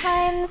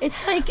sometimes.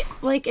 It's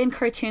like in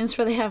cartoons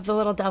where they have the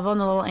little devil and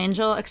the little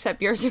angel,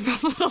 except yours are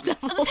both little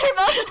devils. They're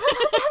both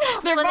little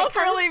devils. They're both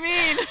really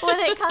mean. When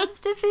it comes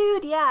to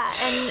food,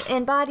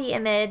 and body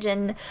image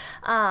and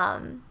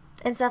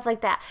stuff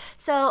like that.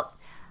 So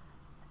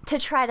to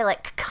try to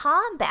like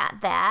combat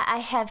that, I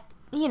have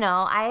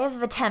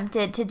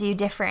attempted to do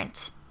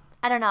different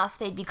I don't know if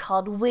they'd be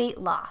called weight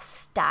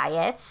loss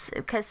diets,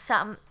 because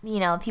some,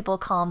 people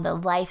call them the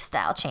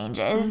lifestyle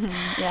changes.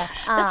 Yeah,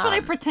 that's what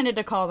I pretended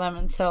to call them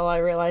until I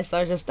realized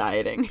I was just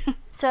dieting.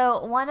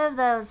 So one of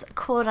those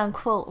quote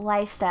unquote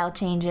lifestyle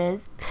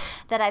changes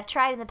that I've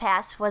tried in the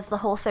past was the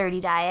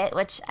Whole30 diet,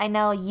 which I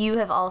know you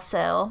have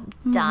also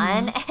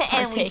done,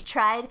 and we've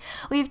tried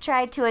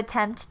to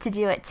attempt to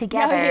do it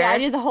together. Yeah, I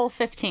did the whole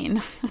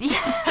 15. Yeah,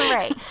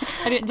 right.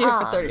 I didn't do it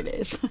for 30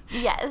 days.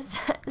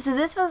 Yes. So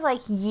this was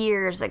like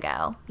years ago.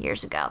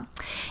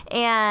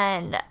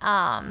 And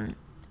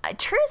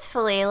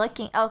truthfully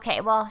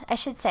I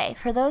should say,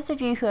 for those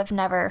of you who have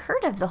never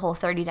heard of the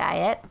Whole30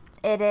 diet,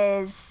 it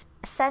is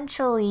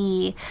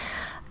essentially,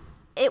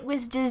 it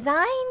was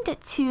designed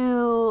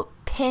to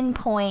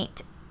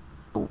pinpoint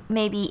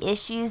maybe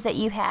issues that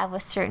you have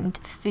with certain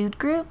food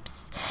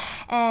groups,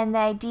 and the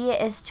idea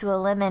is to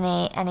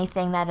eliminate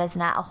anything that is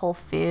not a whole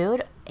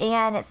food,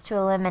 and it's to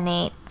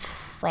eliminate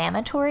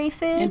inflammatory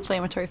foods,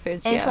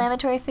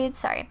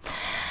 sorry.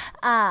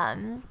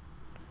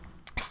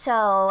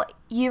 So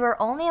you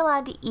were only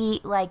allowed to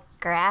eat like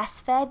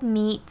grass-fed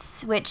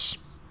meats, which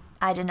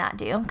I did not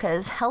do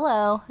because,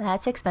 hello,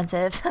 that's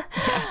expensive.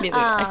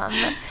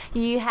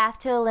 You have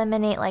to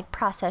eliminate like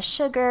processed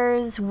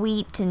sugars,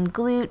 wheat and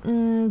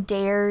gluten,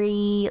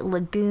 dairy,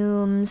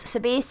 legumes. So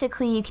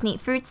basically you can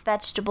eat fruits,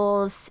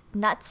 vegetables,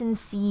 nuts and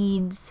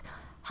seeds,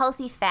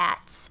 healthy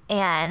fats,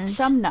 and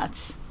some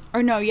nuts.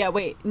 Or no, yeah,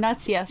 wait.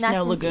 Nuts, yes,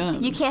 no legumes.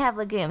 Seeds. You can't have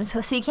legumes, so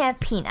you can't have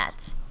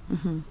peanuts.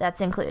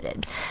 That's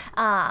included.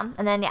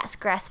 And then, yes,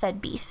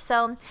 grass-fed beef.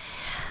 So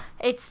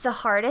it's the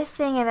hardest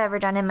thing I've ever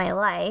done in my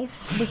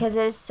life because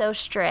it is so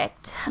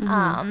strict.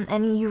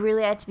 And you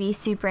really have to be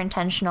super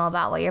intentional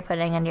about what you're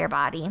putting into your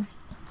body.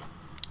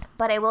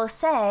 But I will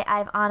say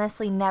I've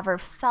honestly never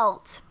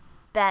felt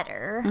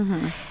better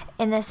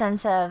in the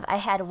sense of I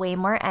had way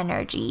more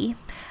energy.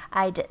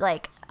 I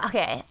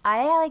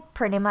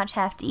pretty much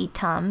have to eat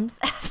Tums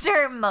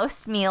after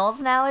most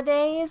meals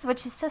nowadays,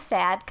 which is so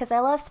sad because I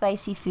love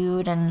spicy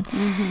food and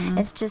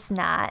it's just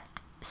not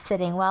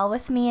sitting well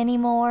with me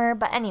anymore.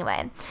 But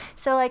anyway,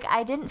 so like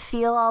I didn't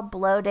feel all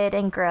bloated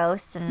and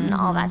gross and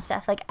all that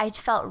stuff. Like I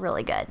felt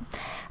really good.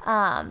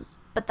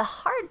 But the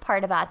hard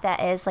part about that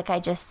is, like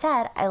I just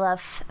said, I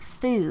love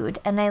food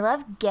and I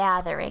love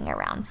gathering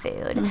around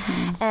food.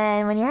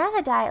 And when you're on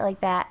a diet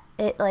like that,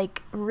 it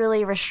like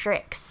really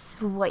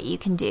restricts what you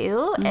can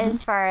do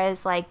as far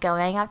as like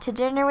going out to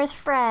dinner with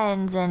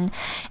friends, and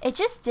it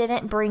just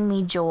didn't bring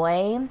me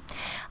joy.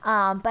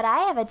 But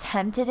I have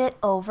attempted it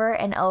over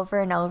and over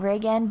and over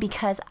again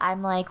because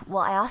I'm like,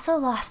 well, I also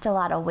lost a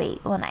lot of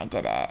weight when I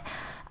did it.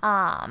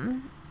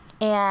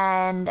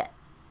 And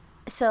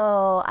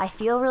so I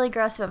feel really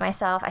gross about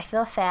myself. I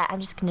feel fat. I'm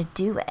just going to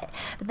do it.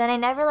 But then I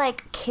never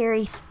like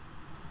carry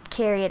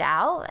it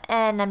out,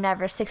 and I'm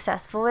never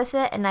successful with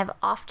it, and I've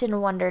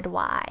often wondered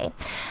why,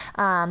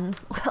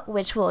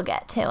 which we'll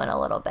get to in a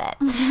little bit.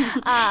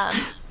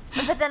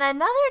 But then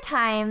another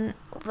time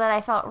that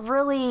I felt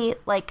really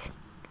like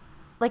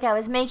I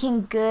was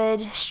making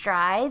good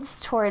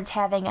strides towards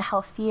having a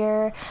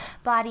healthier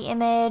body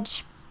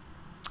image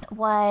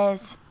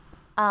was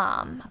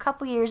a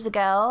couple years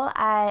ago.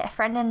 A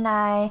friend and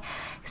I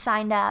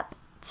signed up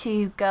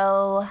to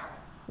go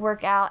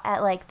work out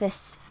at like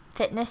this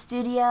fitness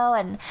studio,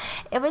 and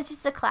it was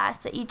just the class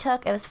that you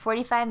took. It was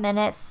 45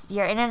 minutes.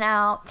 You're in and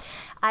out.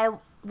 I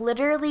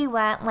literally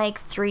went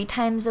like 3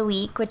 times a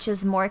week, which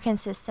is more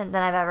consistent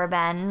than I've ever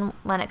been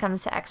when it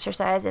comes to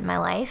exercise in my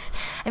life.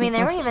 I mean,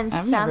 there were even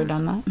I've never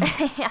done that.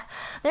 Yeah,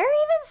 there were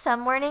even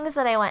some mornings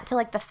that I went to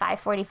like the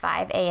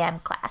 5:45 a.m.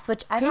 class,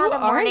 which I'm Who not a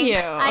morning. are you?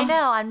 I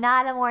know I'm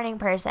not a morning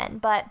person,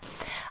 but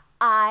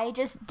I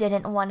just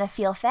didn't want to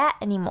feel fat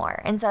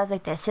anymore. And so I was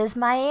like, this is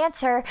my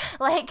answer.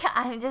 Like,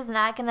 I'm just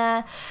not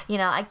gonna,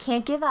 I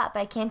can't give up.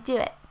 I can't do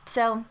it.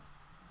 So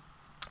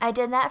I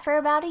did that for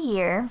about a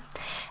year.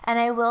 And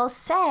I will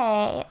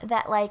say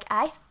that, like,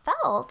 I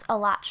felt a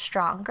lot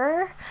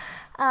stronger.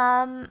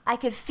 I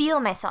could feel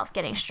myself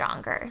getting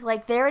stronger.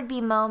 Like, there would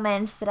be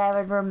moments that I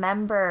would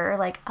remember,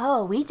 like,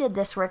 oh, we did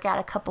this workout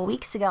a couple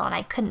weeks ago and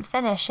I couldn't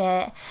finish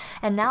it,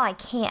 and now I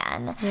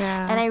can.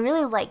 Yeah. And I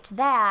really liked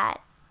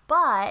that.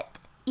 But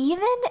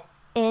even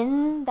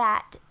in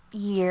that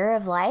year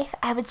of life,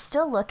 I would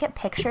still look at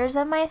pictures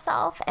of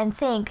myself and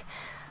think,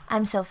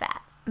 I'm so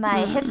fat.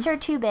 My hips are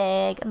too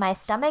big. My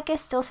stomach is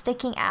still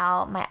sticking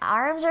out. My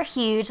arms are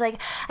huge.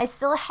 Like, I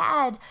still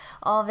had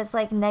all this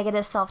like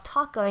negative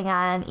self-talk going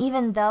on,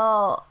 even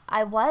though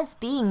I was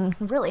being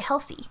really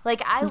healthy.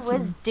 Like, I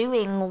was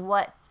doing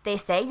what they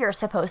say you're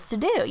supposed to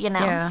do,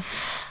 Yeah.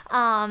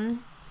 And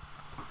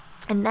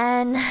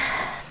then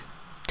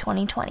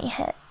 2020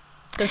 hit.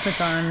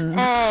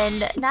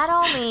 And not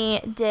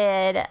only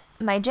did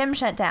my gym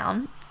shut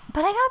down,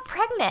 but I got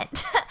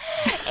pregnant.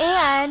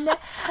 And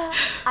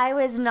I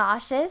was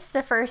nauseous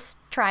the first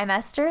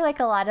trimester, like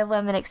a lot of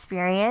women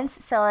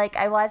experience. So, like,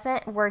 I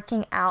wasn't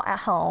working out at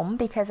home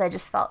because I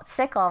just felt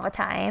sick all the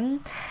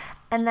time.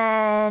 And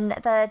then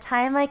by the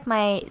time like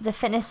the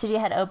fitness studio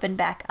had opened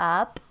back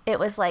up, it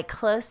was like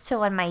close to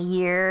when my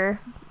year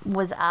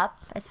was up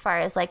as far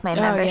as like my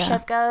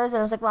membership goes. And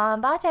I was like, well, I'm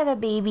about to have a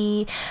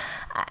baby.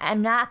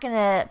 I'm not going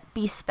to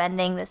be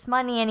spending this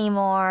money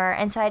anymore.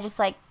 And so I just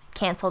like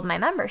canceled my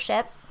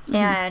membership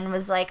and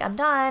was like, I'm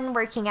done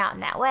working out in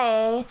that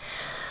way.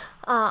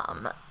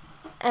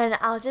 And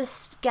I'll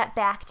just get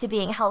back to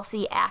being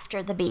healthy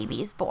after the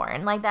baby's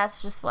born. Like,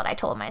 that's just what I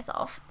told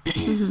myself.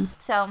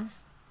 So,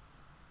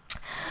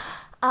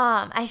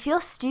 I feel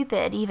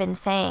stupid even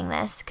saying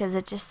this because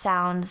it just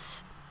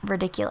sounds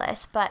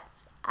ridiculous. But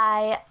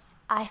I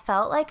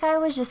felt like I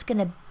was just going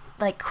to,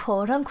 like,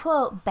 quote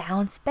unquote,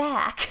 bounce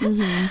back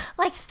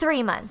like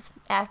 3 months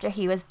after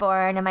he was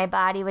born. And my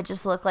body would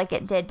just look like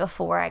it did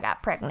before I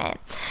got pregnant.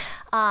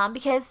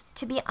 Because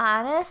to be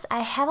honest, I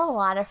have a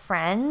lot of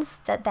friends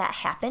that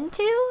happened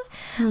to.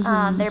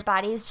 Their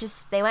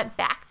bodies they went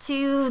back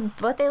to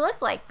what they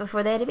looked like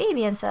before they had a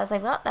baby. And so I was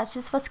like, well, that's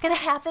just what's going to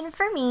happen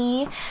for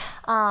me.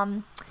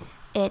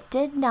 It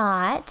did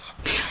not.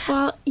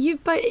 Well,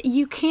 but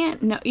you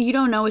can't know. You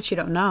don't know what you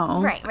don't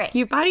know. Right.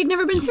 Your body'd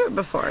never been through it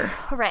before.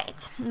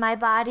 Right. My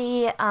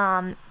body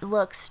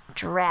looks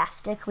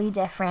drastically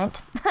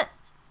different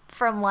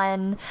from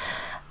when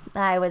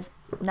I was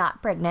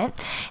not pregnant.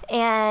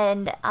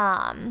 And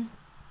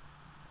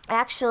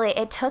actually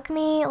it took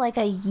me like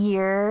a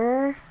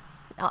year,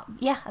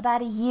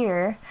 about a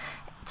year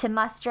to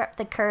muster up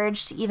the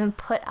courage to even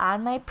put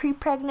on my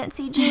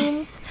pre-pregnancy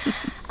jeans.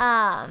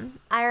 I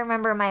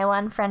remember my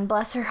one friend,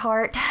 bless her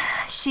heart,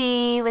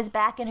 she was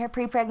back in her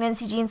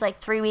pre-pregnancy jeans like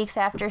 3 weeks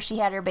after she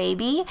had her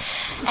baby.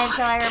 And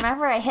so I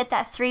remember I hit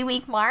that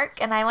 3-week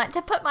mark and I went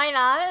to put mine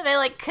on and I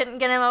like couldn't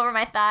get them over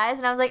my thighs.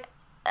 And I was like,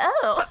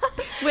 oh.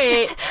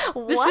 Wait,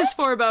 this is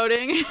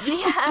foreboding.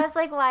 Yeah, I was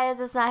like, why is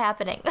this not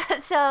happening?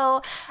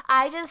 So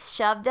I just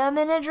shoved them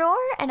in a drawer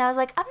and I was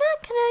like, I'm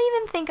not going to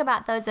even think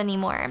about those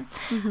anymore.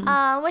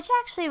 Which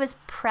actually was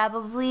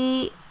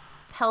probably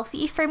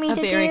healthy for me to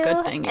do. A very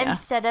good thing, yeah.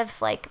 Instead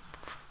of like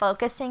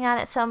focusing on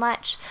it so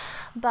much.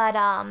 But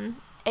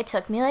it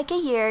took me like a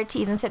year to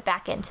even fit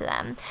back into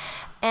them.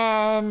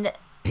 And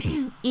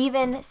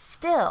even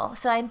still,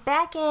 so I'm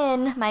back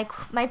in my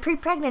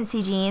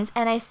pre-pregnancy jeans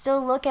and I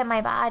still look at my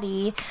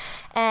body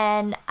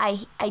and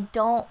I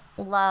don't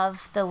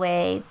love the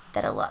way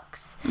that it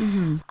looks.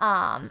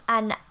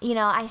 And you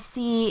know, I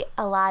see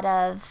a lot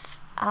of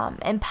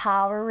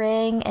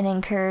empowering and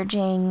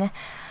encouraging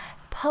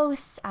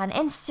posts on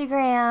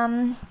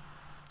Instagram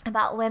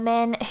about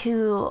women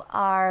who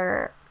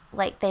are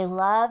like, they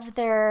love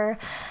their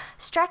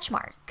stretch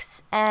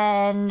marks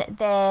and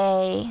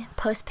they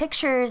post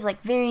pictures,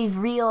 like very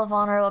real,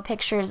 vulnerable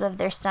pictures of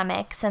their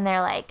stomachs. And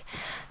they're like,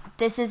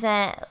 this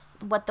isn't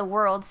what the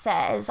world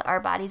says our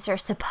bodies are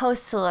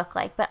supposed to look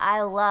like, but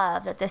I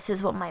love that this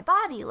is what my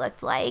body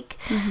looked like.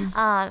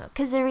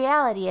 Because the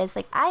reality is,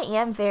 like, I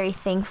am very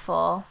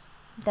thankful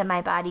that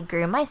my body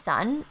grew my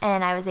son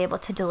and I was able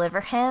to deliver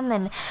him.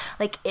 And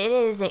like,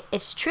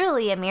 it's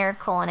truly a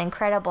miracle and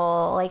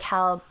incredible, like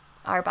how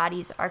our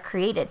bodies are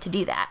created to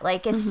do that.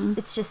 Like,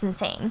 it's just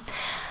insane.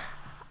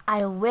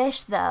 I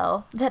wish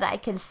though that I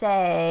could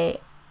say,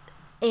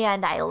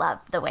 and I love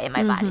the way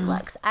my body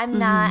looks. I'm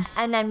not,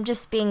 and I'm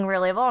just being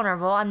really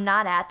vulnerable. I'm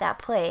not at that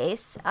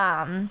place.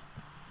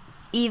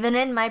 Even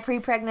in my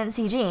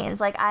pre-pregnancy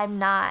jeans, like, I'm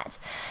not,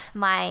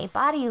 my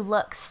body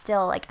looks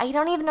still like, I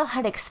don't even know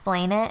how to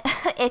explain it.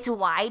 It's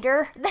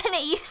wider than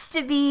it used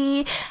to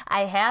be.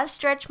 I have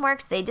stretch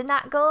marks. They did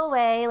not go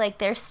away. Like,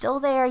 they're still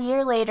there a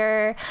year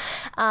later.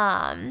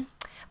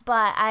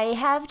 But I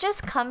have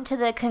just come to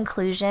the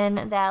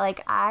conclusion that, like,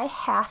 I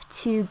have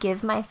to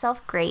give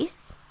myself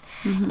grace.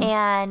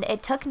 And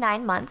it took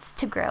 9 months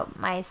to grow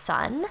my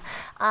son.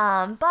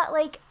 But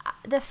like,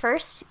 the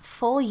first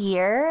full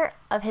year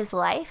of his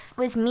life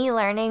was me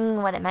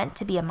learning what it meant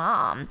to be a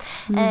mom.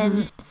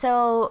 And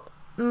so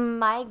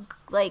my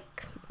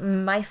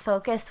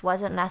focus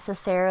wasn't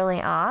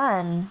necessarily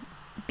on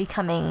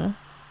becoming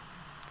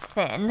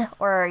thin,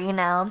 or, you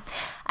know,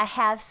 I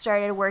have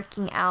started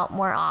working out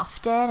more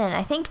often, and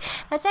I think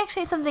that's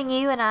actually something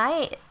you and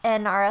I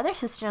and our other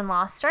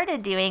sister-in-law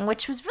started doing,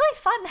 which was really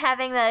fun,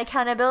 having the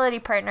accountability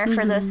partner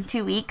for those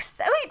 2 weeks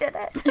that we did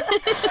it.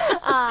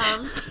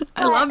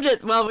 I loved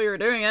it while we were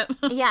doing it.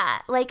 Yeah,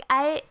 like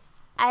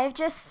I've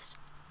just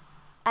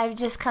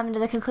come to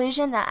the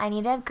conclusion that I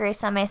need to have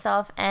grace on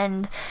myself,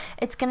 and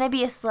it's going to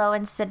be a slow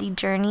and steady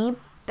journey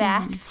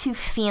back to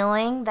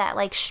feeling that,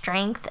 like,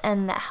 strength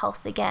and that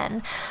health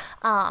again.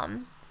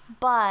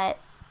 But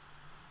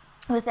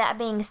with that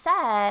being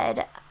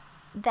said,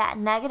 that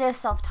negative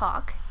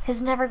self-talk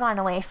has never gone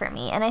away from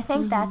me. And I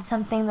think that's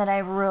something that I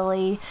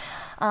really,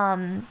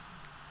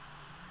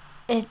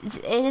 it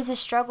is a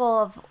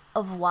struggle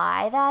of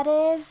why that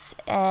is.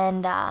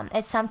 And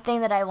it's something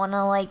that I want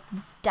to, like,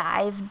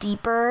 dive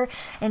deeper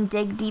and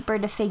dig deeper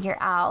to figure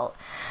out.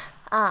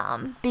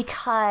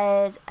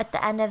 Because at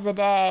the end of the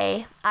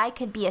day, I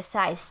could be a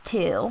size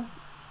 2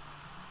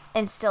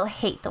 and still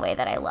hate the way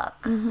that I look.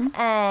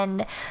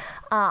 And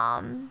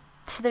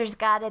So there's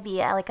got to be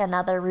like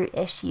another root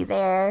issue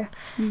there.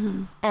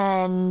 Mm-hmm.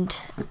 And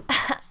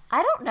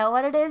I don't know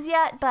what it is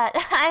yet, but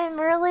I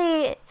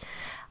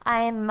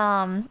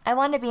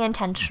want to be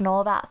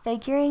intentional about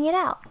figuring it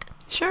out.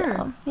 Sure.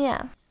 So,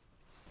 yeah.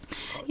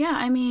 Yeah,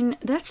 I mean,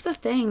 that's the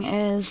thing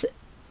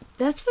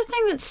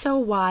that's so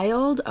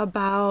wild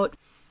about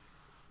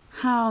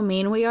how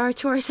mean we are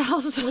to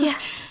ourselves. Yeah.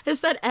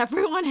 Is that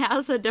everyone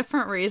has a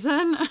different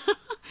reason.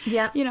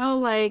 Yeah. You know,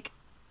 like,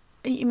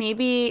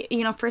 maybe,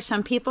 you know, for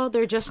some people,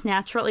 they're just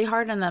naturally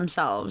hard on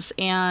themselves.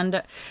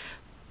 And,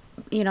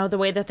 you know, the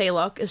way that they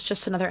look is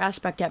just another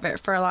aspect of it.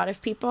 For a lot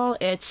of people,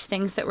 it's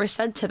things that were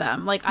said to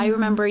them. Like, I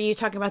remember you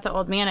talking about the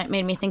old man. It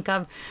made me think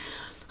of,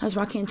 I was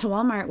walking into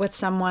Walmart with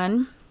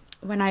someone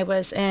when I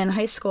was in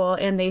high school,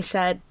 and they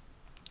said,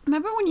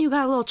 remember when you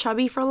got a little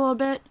chubby for a little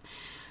bit?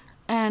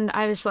 And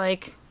I was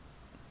like,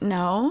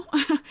 no.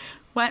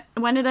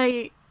 When did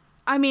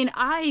I mean,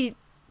 I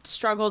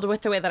struggled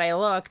with the way that I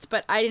looked,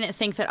 but I didn't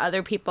think that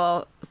other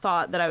people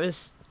thought that I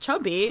was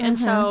chubby. And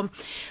so,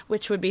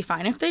 which would be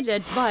fine if they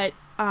did, but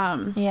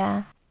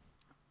yeah.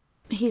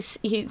 He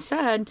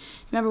said,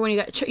 remember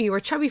when you were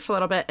chubby for a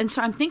little bit? And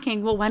so I'm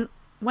thinking, well,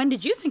 when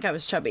did you think I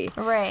was chubby?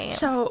 Right.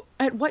 So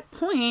at what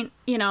point,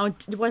 you know,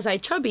 was I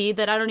chubby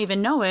that I don't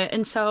even know it?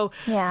 And so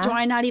do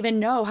I not even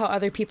know how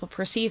other people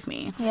perceive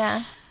me?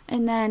 Yeah.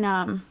 And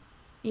then,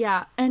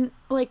 yeah. And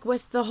like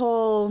with the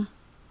whole,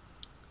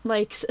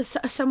 like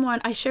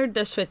someone, I shared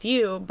this with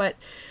you,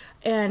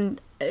 and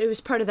it was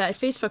part of that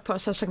Facebook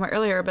post I was talking about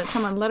earlier, but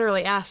someone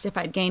literally asked if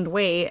I'd gained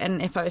weight and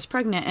if I was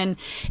pregnant. And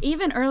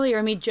even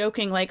earlier, me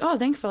joking like, oh,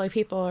 thankfully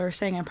people are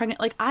saying I'm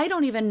pregnant. Like, I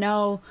don't even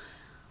know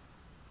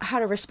how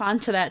to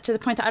respond to that, to the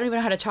point that I don't even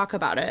know how to talk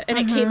about it. And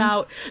it came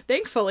out,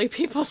 thankfully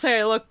people say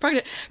I look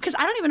pregnant, because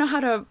I don't even know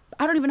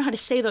how to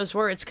say those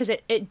words, because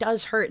it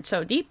does hurt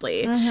so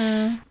deeply,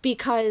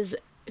 because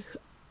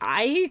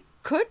I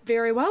could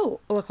very well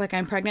look like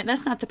I'm pregnant.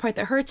 That's not the part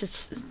that hurts.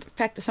 It's the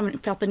fact that someone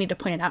felt the need to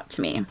point it out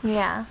to me.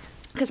 Yeah.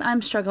 Because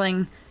I'm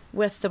struggling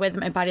with the way that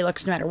my body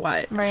looks no matter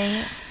what.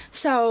 Right.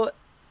 So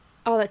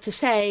all that to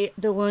say,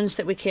 the wounds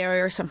that we carry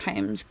are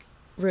sometimes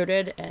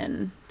rooted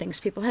in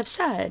things people have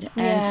said.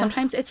 And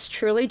sometimes it's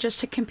truly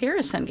just a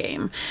comparison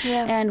game.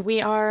 Yeah. And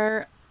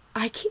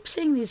I keep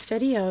seeing these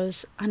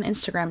videos on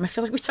Instagram. I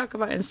feel like we talk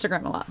about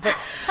Instagram a lot, but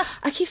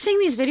I keep seeing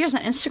these videos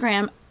on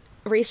Instagram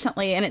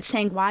recently, and it's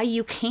saying why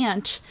you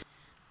can't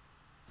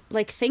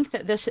like think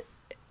that this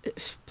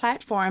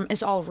platform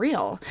is all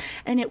real.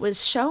 And it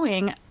was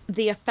showing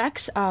the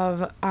effects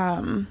of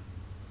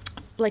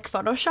like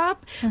Photoshop,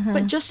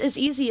 but just as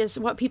easy as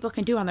what people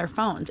can do on their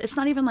phones. It's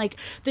not even like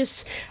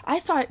this. I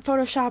thought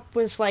Photoshop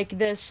was like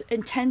this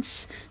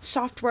intense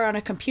software on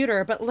a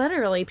computer, but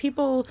literally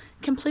people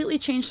completely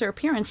change their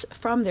appearance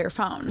from their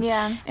phone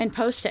and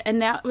post it.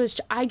 And that was,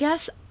 I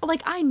guess,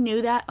 like, I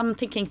knew that. I'm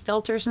thinking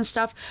filters and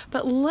stuff,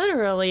 but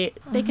literally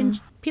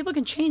people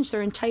can change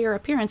their entire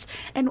appearance.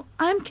 And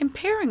I'm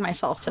comparing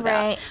myself to that.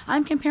 Right.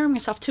 I'm comparing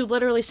myself to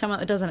literally someone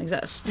that doesn't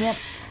exist. Yep.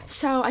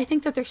 So I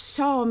think that there's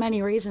so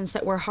many reasons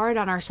that we're hard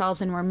on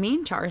ourselves and we're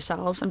mean to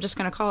ourselves. I'm just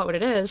going to call it what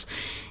it is.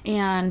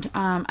 And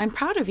I'm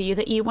proud of you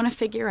that you want to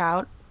figure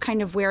out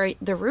kind of where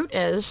the root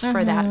is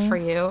for that for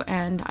you.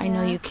 And I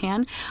know you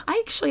can.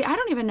 I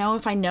don't even know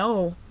if I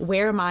know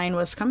where mine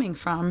was coming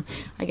from.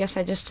 I guess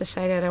I just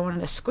decided I wanted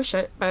to squish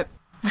it, but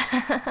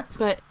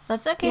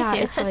that's okay yeah,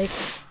 too. it's like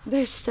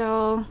there's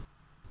still,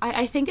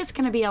 I think it's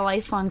going to be a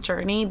lifelong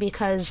journey,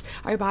 because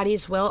our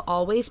bodies will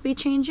always be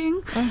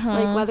changing.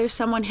 Like, whether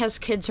someone has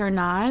kids or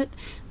not,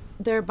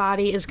 their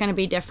body is going to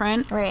be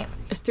different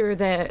through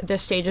the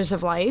stages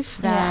of life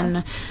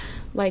than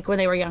like when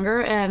they were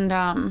younger.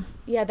 And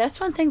that's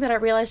one thing that I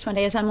realized one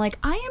day is I'm like,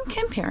 I am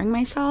comparing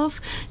myself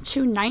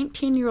to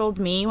 19-year-old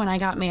me when I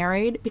got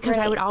married, because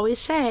I would always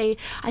say,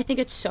 I think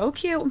it's so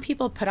cute when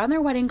people put on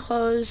their wedding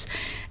clothes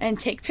and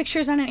take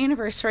pictures on an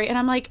anniversary, and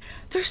I'm like,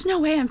 there's no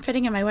way I'm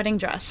fitting in my wedding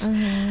dress.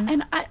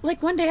 And I,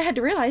 like, one day I had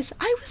to realize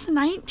I was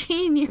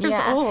 19 years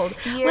old.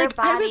 Your like,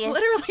 body I was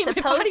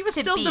literally, my body was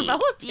still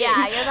developing.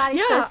 Yeah, your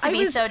body's supposed to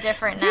be so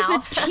different now.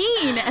 There's a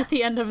teen at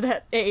the end of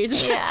that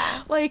age.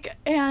 Yeah. Like,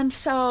 and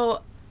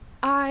so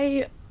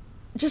I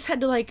just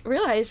had to like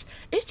realize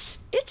it's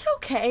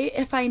okay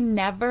if I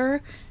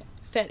never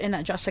fit in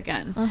that dress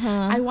again.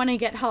 I want to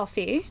get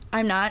healthy.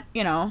 I'm not,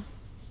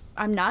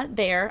 I'm not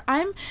there.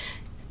 I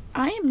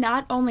am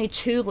not only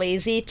too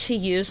lazy to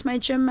use my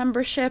gym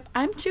membership,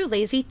 I'm too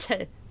lazy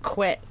to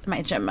quit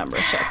my gym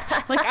membership.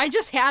 Like, I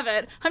just have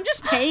it. I'm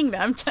just paying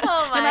them to,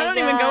 and I don't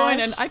even go in,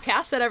 and I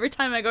pass it every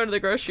time I go to the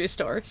grocery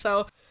store.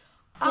 So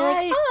you're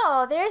like,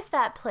 oh, there's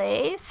that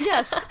place.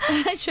 Yes,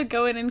 I should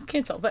go in and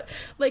cancel. But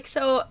like,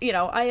 so,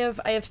 I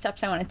have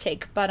steps I want to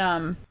take. But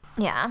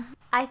yeah,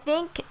 I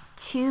think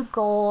 2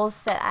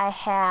 goals that I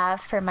have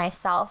for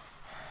myself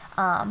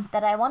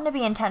that I want to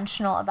be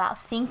intentional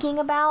about thinking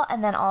about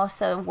and then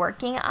also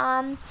working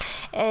on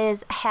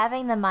is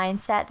having the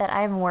mindset that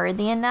I'm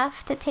worthy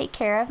enough to take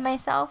care of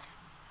myself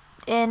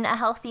in a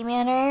healthy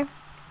manner.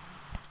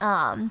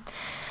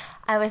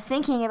 I was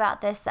thinking about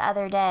this the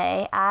other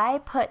day.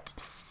 I put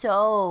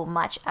so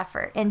much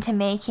effort into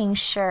making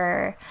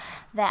sure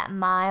that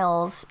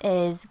Miles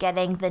is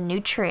getting the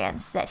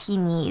nutrients that he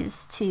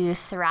needs to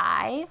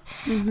thrive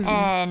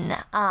and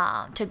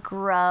to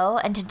grow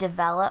and to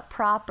develop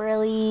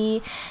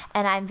properly.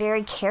 And I'm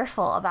very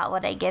careful about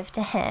what I give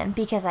to him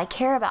because I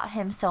care about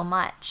him so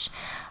much.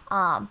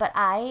 But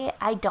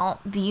I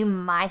don't view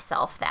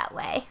myself that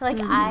way. Like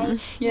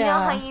you know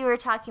how you were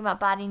talking about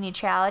body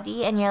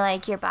neutrality and you're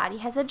like, your body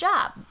has a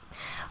job.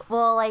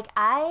 Well, like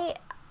I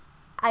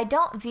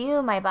don't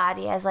view my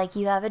body as like,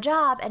 you have a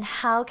job and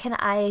how can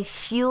I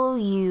fuel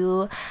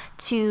you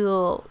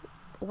to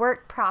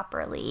work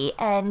properly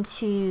and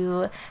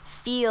to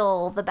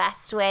feel the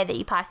best way that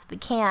you possibly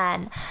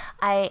can.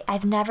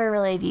 I've never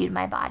really viewed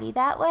my body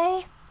that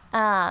way.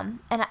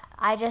 And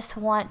I just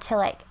want to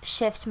like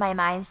shift my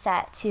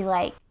mindset to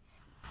like,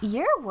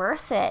 you're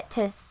worth it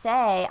to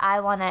say,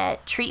 I want to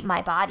treat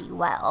my body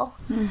well.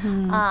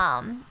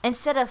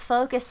 Instead of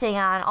focusing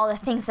on all the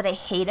things that I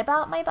hate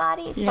about my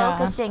body,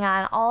 focusing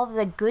on all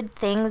the good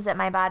things that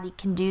my body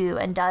can do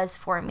and does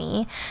for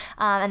me.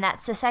 And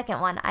that's the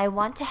second one. I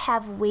want to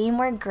have way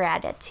more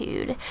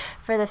gratitude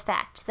for the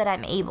fact that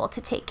I'm able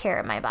to take care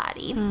of my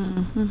body.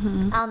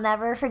 I'll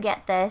never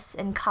forget this.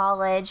 In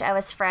college, I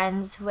was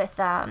friends with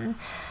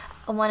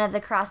one of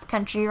the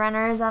cross-country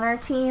runners on our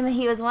team.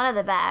 He was one of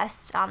the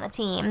best on the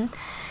team,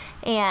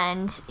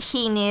 and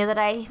he knew that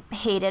I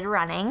hated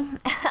running.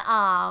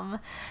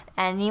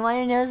 Anyone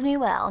who knows me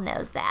well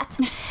knows that.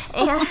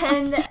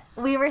 And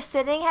we were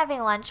sitting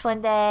having lunch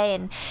one day,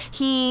 and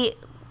he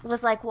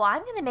was like, well,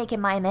 I'm going to make it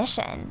my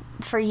mission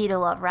for you to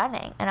love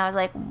running. And I was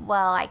like,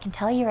 well, I can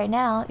tell you right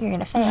now, you're going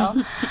to fail.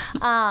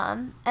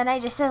 And I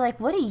just said, like,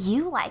 what do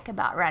you like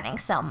about running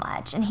so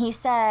much? And he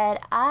said,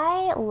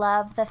 I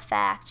love the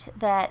fact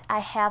that I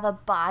have a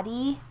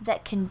body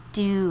that can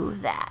do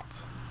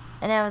that.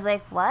 And I was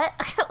like, what?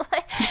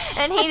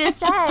 And he just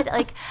said,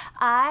 like,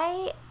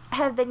 I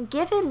have been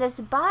given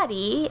this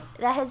body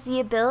that has the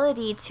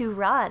ability to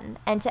run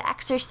and to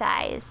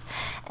exercise,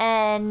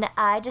 and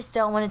I just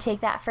don't want to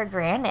take that for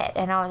granted.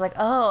 And I was like,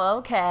 oh,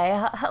 okay.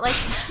 Like,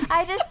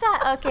 I just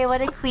thought, okay, what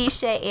a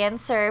cliche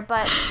answer,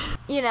 but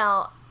you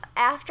know,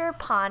 after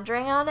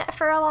pondering on it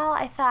for a while,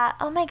 I thought,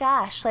 oh my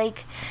gosh,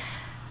 like,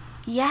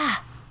 yeah,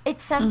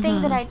 it's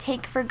something that I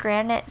take for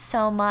granted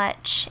so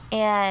much,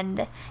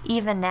 and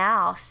even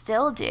now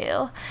still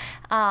do.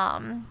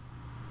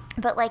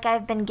 But like,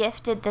 I've been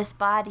gifted this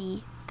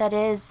body that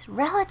is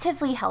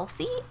relatively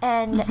healthy,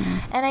 and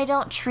I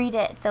don't treat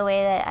it the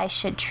way that I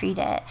should treat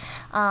it.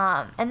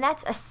 And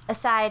that's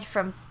aside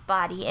from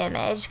body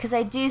image, because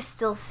I do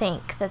still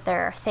think that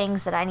there are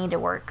things that I need to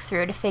work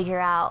through to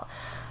figure out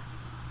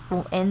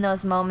in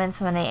those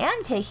moments when I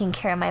am taking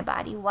care of my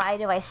body, why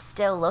do I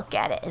still look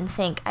at it and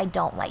think I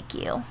don't like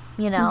you,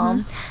 you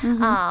know?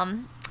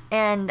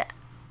 And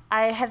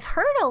I have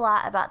heard a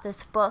lot about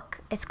this book.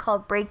 It's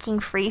called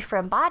Breaking Free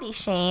from Body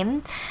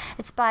Shame.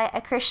 It's by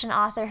a Christian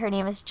author. Her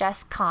name is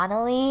Jess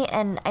Connolly,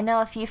 and I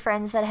know a few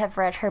friends that have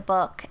read her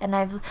book, and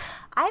I've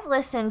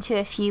listened to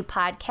a few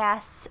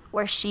podcasts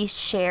where she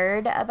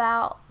shared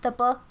about the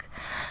book.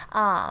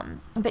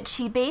 But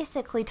she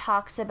basically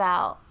talks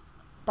about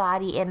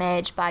body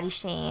image, body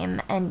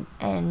shame,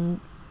 and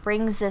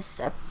brings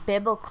this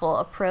biblical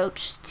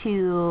approach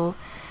to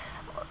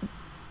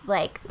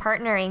like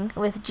partnering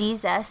with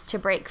Jesus to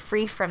break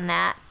free from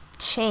that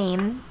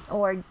shame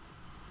or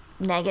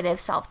negative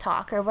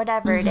self-talk or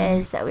whatever it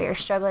is that we are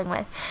struggling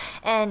with.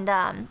 And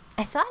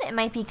I thought it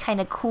might be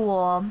kind of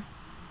cool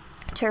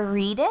to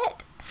read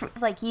it,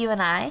 like you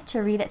and I, to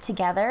read it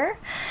together.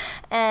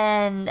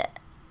 And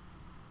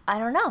I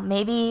don't know,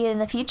 maybe in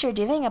the future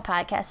doing a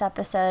podcast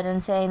episode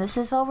and saying, this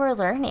is what we're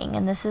learning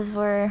and this is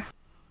where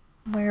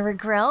we're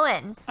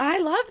growing. I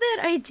love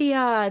that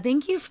idea.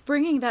 Thank you for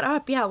bringing that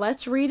up. Yeah,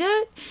 let's read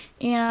it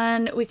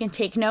and we can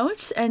take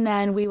notes, and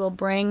then we'll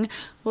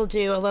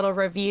do a little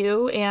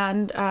review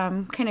and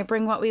kind of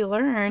bring what we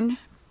learn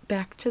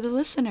back to the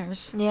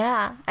listeners.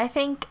 Yeah, I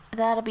think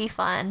that'll be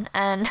fun,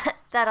 and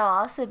that'll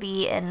also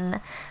be an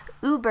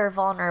uber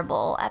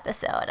vulnerable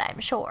episode, I'm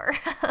sure.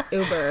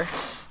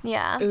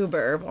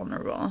 Uber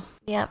vulnerable.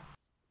 Yep.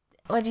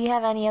 Well, do you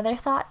have any other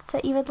thoughts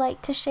that you would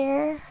like to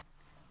share?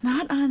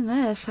 Not on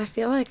this. I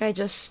feel like I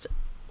just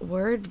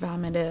word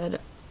vomited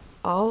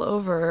all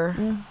over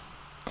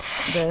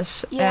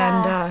this.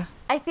 Yeah. And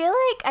I feel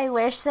like I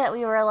wish that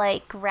we were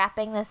like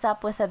wrapping this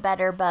up with a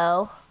better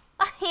bow.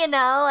 You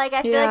know, like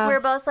I feel like we're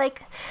both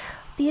like,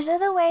 these are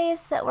the ways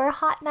that we're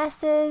hot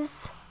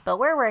messes, but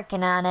we're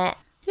working on it.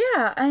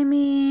 Yeah, I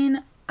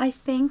mean, I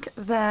think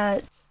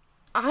that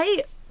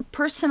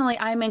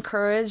I'm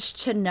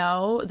encouraged to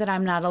know that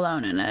I'm not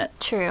alone in it.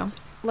 True.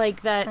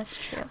 Like that. That's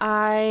true.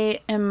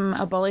 I am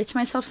a bully to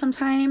myself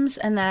sometimes,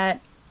 and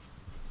that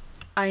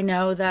I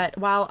know that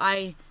while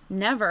I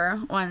never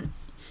want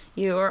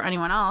you or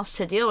anyone else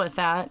to deal with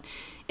that,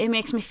 it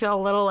makes me feel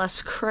a little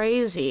less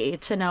crazy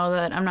to know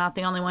that I'm not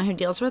the only one who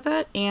deals with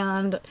it.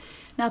 And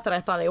not that I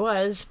thought I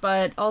was,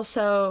 but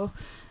also,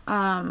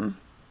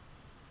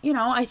 you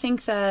know, I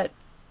think that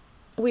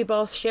we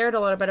both shared a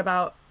little bit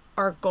about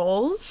our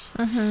goals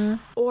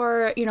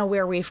or,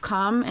 where we've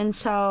come. And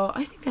so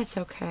I think that's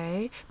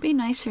okay. Be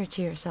nicer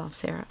to yourself,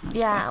 Sarah.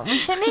 Yeah, we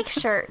should make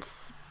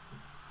shirts.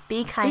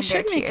 Be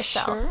kinder to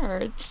yourself.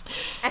 Shirts.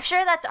 I'm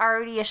sure that's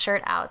already a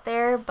shirt out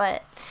there,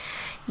 but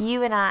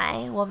you and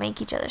I will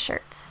make each other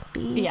shirts.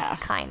 Be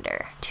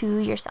kinder to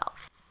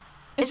yourself.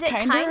 Is it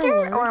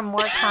kinder or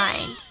more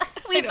kind?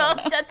 We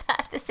both said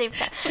that at the same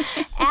time.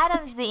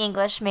 Adam's the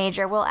English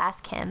major. We'll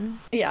ask him.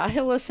 Yeah,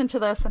 he'll listen to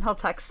this and he'll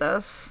text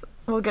us.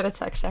 We'll get a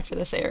text after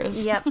this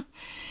airs. Yep.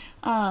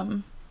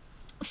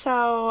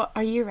 So,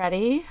 are you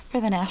ready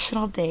for the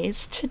national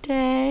days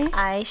today?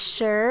 I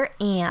sure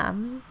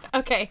am.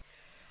 Okay,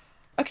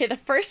 the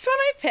first one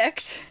I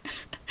picked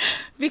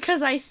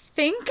because I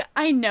think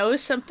I know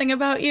something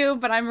about you,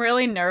 but I'm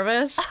really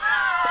nervous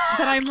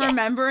that I'm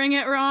remembering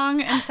it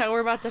wrong, and so we're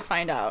about to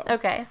find out.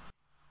 Okay.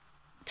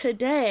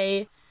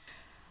 Today,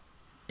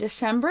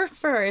 December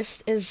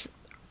 1st, is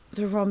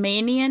the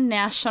Romanian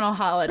national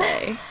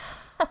holiday.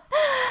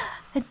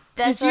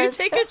 Did you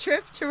take a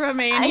trip to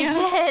Romania?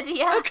 I did,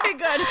 yeah. Okay,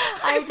 good.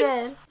 I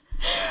did.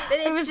 But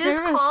it's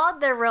just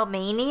called the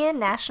Romanian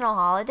national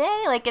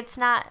holiday? Like, it's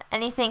not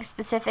anything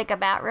specific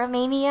about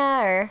Romania,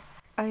 or...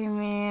 I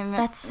mean,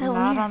 that's so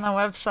not weird. On the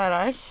website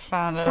I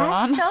found it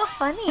That's on. so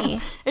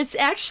funny. It's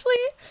actually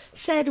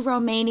said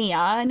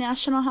Romania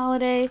national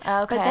holiday. Okay.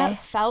 But that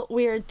felt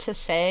weird to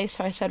say,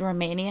 so I said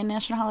Romanian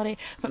national holiday.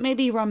 But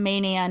maybe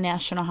Romania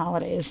national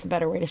holiday is the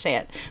better way to say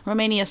it.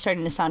 Romania is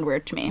starting to sound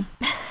weird to me.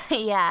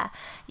 Yeah.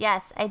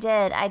 Yes, I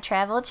did. I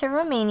traveled to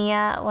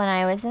Romania when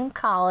I was in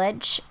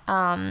college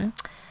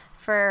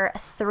for a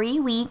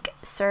 3-week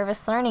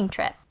service learning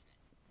trip.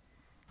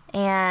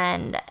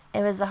 And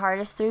it was the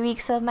hardest 3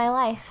 weeks of my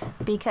life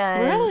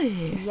because...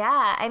 Really?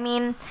 Yeah. I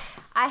mean,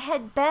 I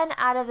had been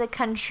out of the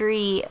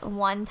country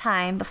one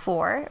time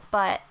before,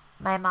 but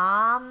my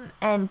mom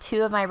and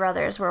 2 of my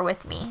brothers were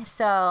with me.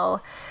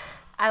 So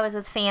I was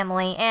with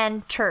family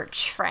and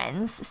church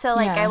friends. So,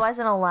 I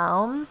wasn't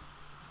alone.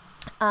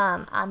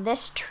 On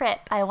this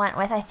trip, I went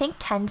with, I think,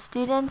 10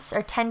 students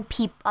or 10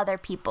 other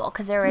people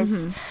because there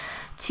was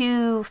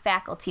 2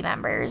 faculty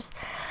members.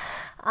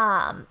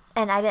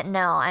 And I didn't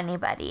know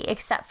anybody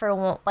except for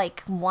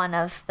one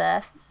of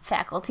the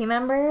faculty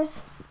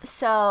members.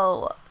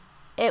 So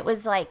it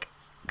was like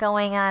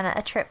going on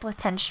a trip with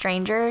 10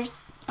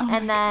 strangers.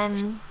 And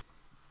then...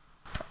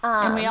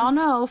 and we all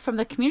know from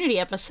the community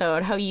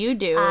episode how you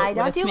do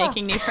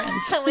making new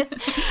friends.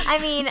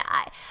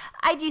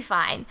 I do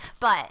fine.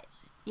 But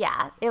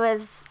yeah, it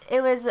was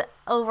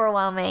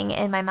overwhelming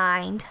in my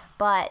mind.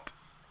 But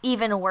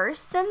even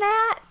worse than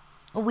that,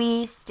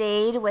 we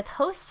stayed with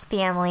host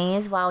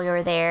families while we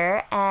were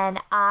there, and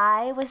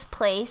I was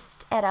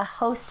placed at a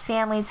host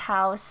family's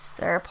house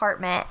or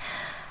apartment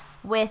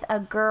with a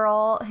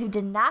girl who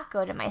did not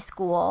go to my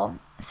school.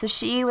 So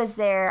she was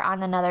there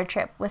on another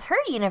trip with her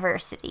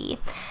university.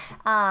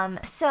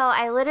 So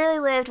I literally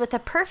lived with a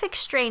perfect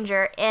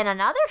stranger in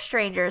another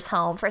stranger's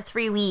home for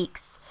 3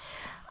 weeks.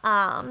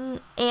 And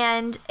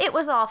it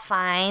was all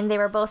fine. They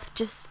were both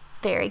just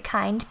very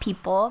kind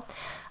people.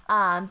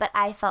 But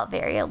I felt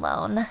very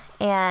alone,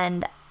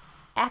 and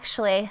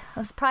actually, it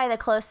was probably the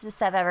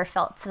closest I've ever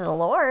felt to the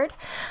Lord.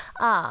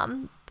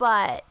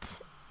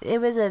 But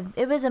it was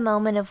a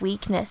moment of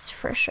weakness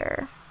for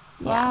sure.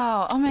 Yeah.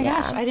 Wow! Oh my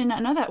gosh, I did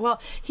not know that. Well,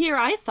 here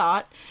I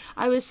thought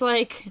I was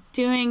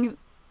doing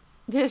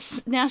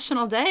this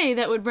national day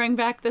that would bring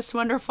back this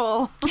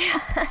wonderful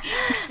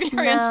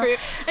experience for you.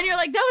 And you're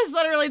like, that was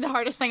literally the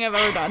hardest thing I've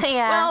ever done.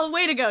 Yeah. Well,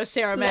 way to go,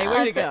 Sarah May.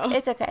 Way to go.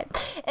 It's okay.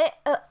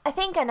 I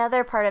think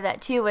another part of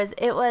that, too, was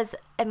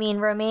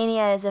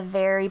Romania is a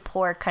very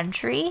poor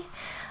country.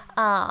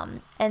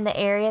 And the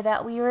area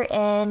that we were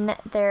in,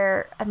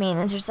 there's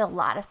a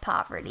lot of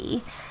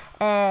poverty.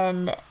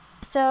 And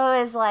so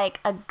it was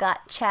like a gut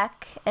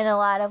check in a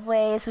lot of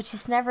ways, which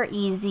is never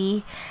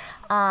easy.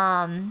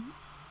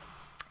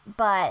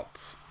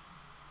 But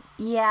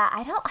yeah,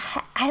 I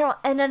don't,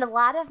 and then a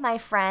lot of my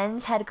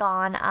friends had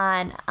gone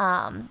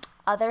on,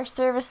 other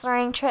service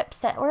learning trips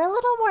that were a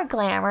little more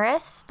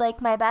glamorous.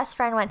 Like my best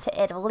friend went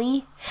to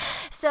Italy.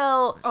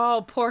 So.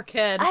 Oh, poor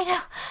kid. I know.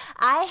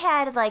 I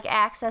had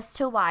access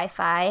to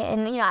Wi-Fi,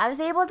 and I was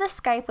able to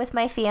Skype with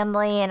my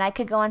family, and I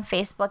could go on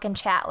Facebook and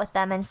chat with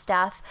them and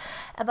stuff.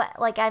 But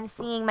I'm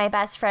seeing my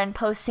best friend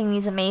posting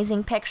these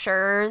amazing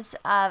pictures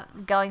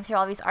of going through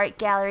all these art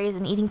galleries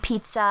and eating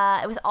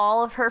pizza with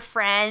all of her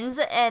friends,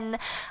 and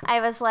I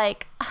was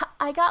like,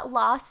 I got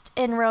lost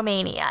in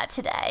Romania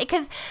today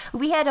because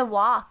we had to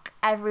walk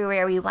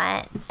everywhere we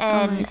went,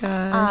 and oh my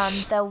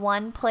gosh. The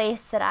one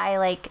place that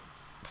I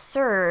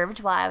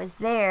served while I was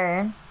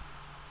there,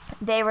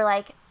 they were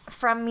like,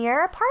 from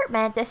your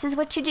apartment, this is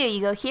what you do. You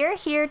go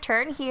here,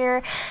 turn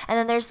here, and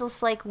then there's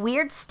this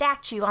weird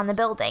statue on the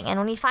building, and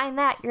when you find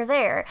that, you're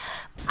there.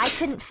 I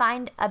couldn't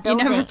find a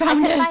building. You never found I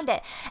couldn't find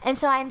it. And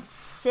so I'm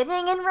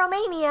sitting in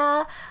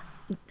Romania.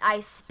 I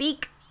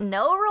speak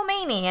no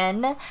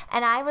Romanian,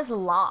 and I was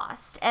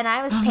lost, and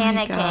I was Oh my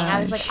panicking. I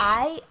was like,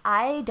 gosh.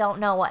 I don't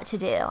know what to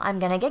do. I'm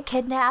gonna get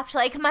kidnapped.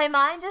 Like, my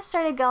mind just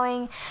started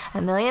going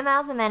a million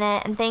miles a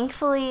minute, and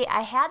thankfully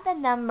I had the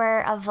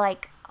number of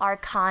like our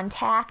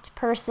contact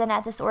person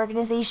at this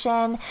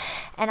organization,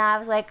 and I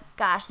was like,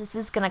 gosh, this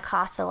is gonna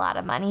cost a lot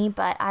of money,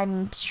 but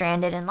I'm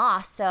stranded and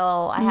lost,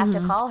 so I have to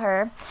call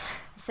her.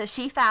 So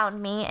she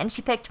found me, and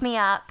she picked me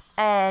up,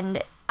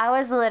 and I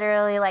was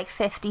literally like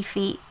 50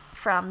 feet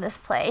from this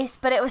place,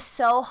 but it was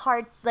so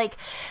hard. Like,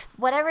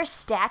 whatever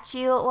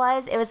statue it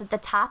was at the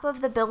top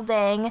of the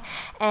building,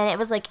 and it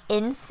was like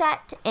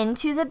inset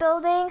into the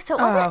building, so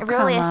it wasn't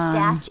really a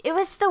statue. It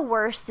was the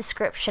worst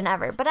description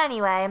ever. But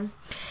anyway,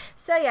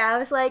 so yeah, I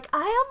was like,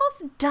 I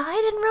almost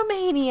died in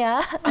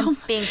Romania. I'm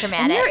being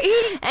dramatic.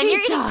 And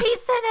you're eating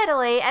pizza in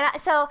Italy.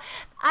 And so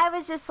I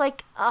was just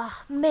like,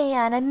 oh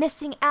man, I'm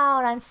missing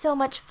out on so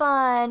much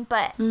fun.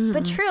 But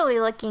truly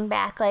looking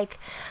back, like,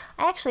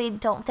 I actually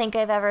don't think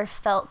I've ever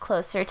felt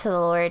closer to the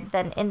Lord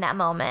than in that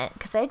moment,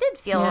 because I did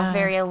feel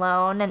very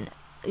alone, and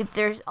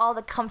there's all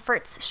the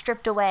comforts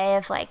stripped away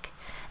of like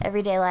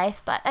everyday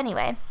life. But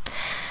anyway,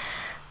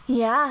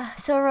 yeah,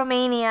 so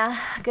Romania,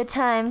 good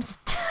times.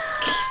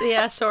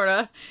 Yeah, sort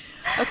of.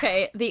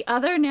 Okay, the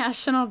other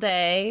national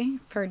day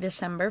for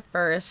December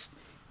 1st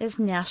is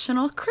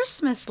National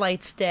Christmas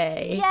Lights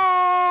Day. Yay!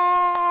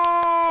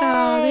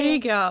 Oh, there you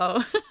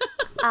go.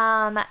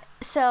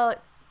 So,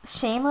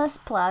 shameless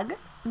plug.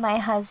 My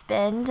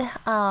husband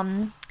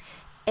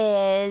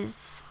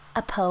is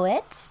a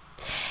poet,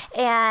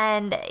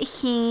 and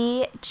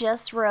he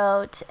just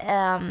wrote,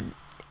 it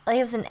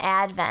was an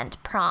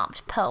Advent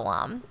prompt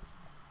poem,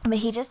 but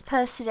he just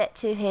posted it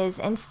to his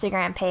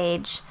Instagram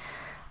page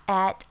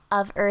at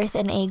Of Earth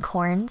and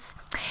Acorns,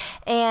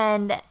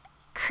 and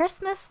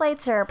Christmas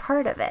lights are a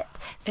part of it.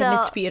 So and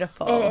it's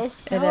beautiful. It is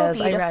so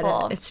beautiful. I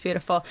read it. It's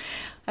beautiful.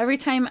 Every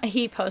time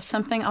he posts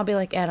something, I'll be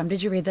like, Adam,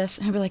 did you read this?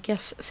 And he'll be like,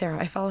 yes, Sarah,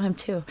 I follow him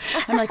too.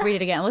 I'm like, read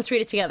it again. Let's read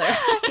it together.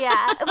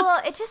 Yeah.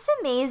 Well, it just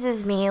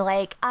amazes me.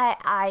 Like,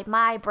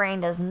 my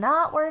brain does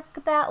not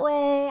work that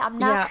way. I'm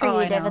not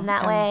creative in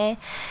that way.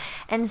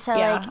 And so,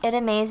 like, it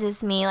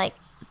amazes me. Like,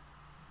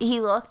 he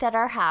looked at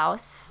our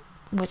house,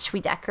 which we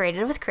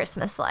decorated with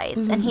Christmas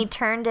lights, and he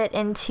turned it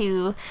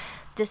into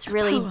this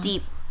really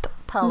deep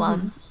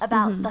poem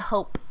about the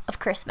hope of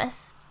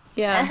Christmas.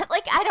 Yeah.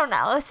 Like, I don't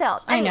know. So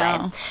anyway, I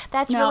know.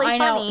 That's really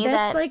funny.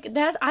 That's like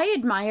that. I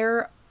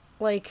admire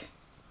like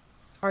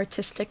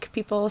artistic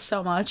people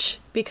so much,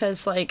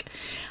 because like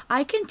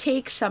I can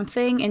take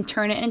something and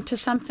turn it into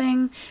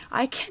something.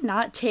 I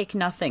cannot take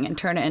nothing and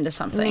turn it into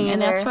something.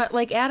 And that's what,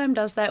 like, Adam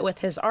does that with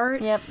his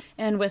art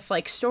and with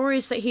like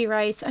stories that he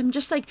writes. I'm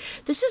just like,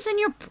 this is in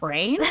your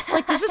brain.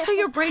 Like, this is how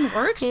your brain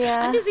works.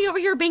 I'm busy over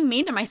here being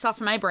mean to myself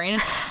in my brain,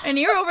 and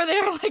you're over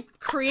there like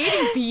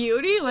creating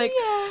beauty. Like,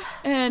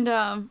 and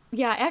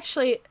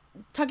actually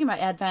talking about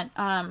Advent,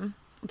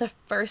 the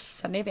first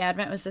Sunday of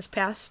Advent was this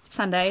past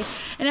Sunday.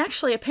 And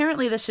actually,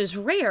 apparently this is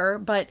rare,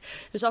 but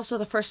it was also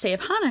the first day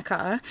of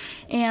Hanukkah.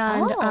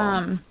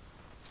 And,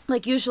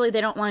 like, usually they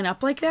don't line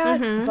up like that,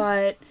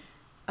 but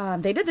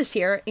they did this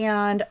year.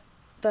 And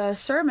the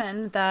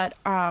sermon that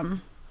our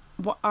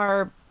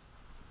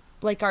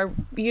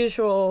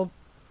usual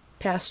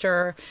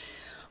pastor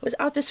was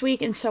out this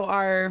week, and so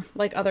our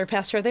like other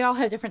pastor, they all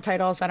have different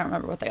titles. I don't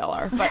remember what they all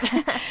are, but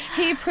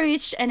he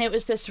preached, and it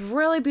was this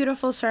really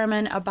beautiful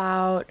sermon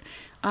about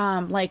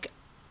like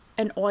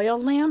an oil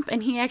lamp,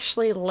 and he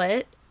actually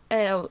lit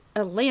a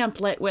lamp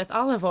lit with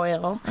olive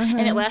oil,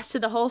 and it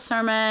lasted the whole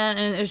sermon,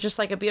 and it was just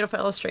like a beautiful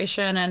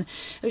illustration, and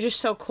it was just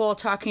so cool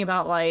talking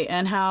about light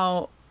and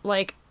how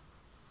like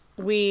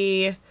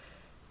we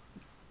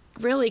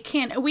really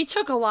can't. We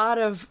took a lot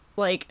of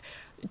like,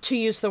 to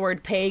use the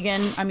word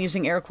pagan, I'm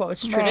using air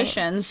quotes,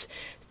 traditions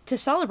to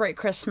celebrate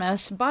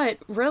Christmas, but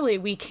really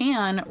we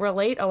can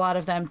relate a lot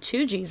of them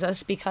to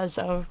Jesus because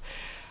of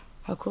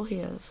how cool he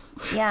is.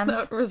 Yeah.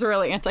 That was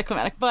really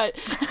anticlimactic, but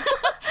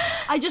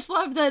I just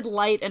love the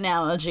light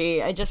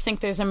analogy. I just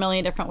think there's a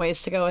million different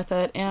ways to go with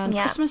it, and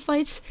Christmas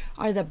lights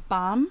are the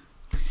bomb.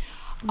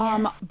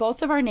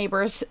 Both of our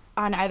neighbors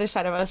on either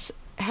side of us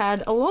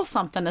had a little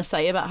something to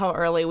say about how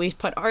early we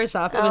put ours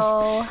up. It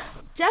was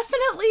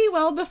definitely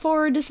well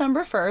before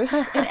December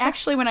 1st. And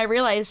actually, when I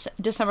realized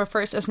December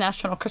 1st is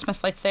National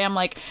Christmas Lights Day, I'm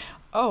like,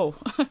 oh,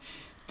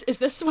 is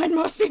this when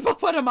most people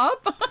put them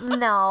up?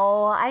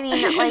 No, I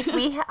mean, like,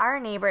 our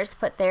neighbors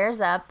put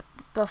theirs up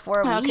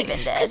before we even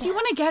did. Because you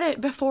want to get it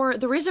before.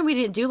 The reason we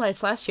didn't do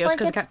lights last year is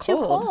because it got cold.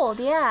 Too cold,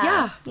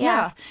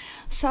 Yeah.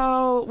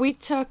 So we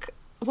took,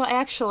 well,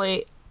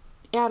 actually,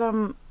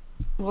 Adam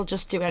will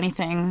just do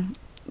anything,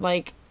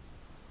 like,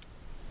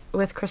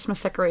 with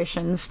Christmas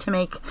decorations to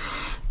make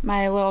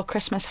my little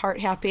Christmas heart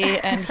happy,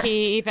 and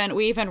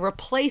we even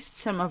replaced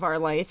some of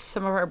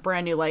our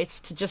brand new lights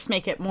to just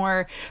make it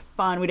more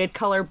fun. We did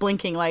color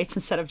blinking lights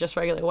instead of just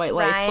regular white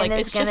lights. Ryan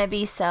is gonna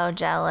be so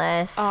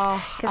jealous.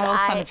 Oh, I will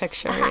send a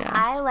picture. Yeah.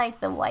 I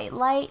like the white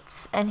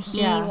lights, and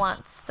he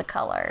wants the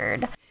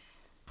colored.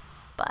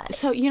 But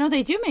so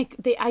they do make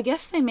I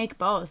guess they make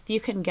both. You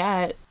can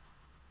get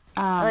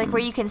Like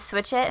where you can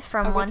switch it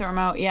from with the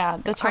remote. Yeah,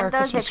 that's how our Aren't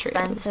those Christmas tree is.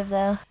 expensive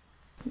though?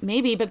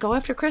 Maybe, but go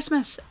after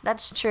Christmas.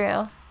 That's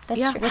true. That's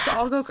Yeah, true. let's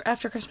all go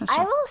after Christmas.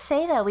 I will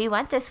say though, we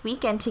went this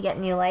weekend to get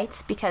new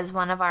lights because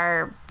one of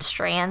our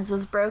strands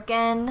was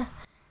broken.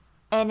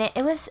 And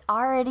it was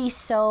already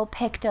so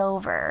picked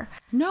over.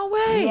 No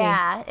way.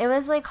 Yeah, it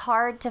was like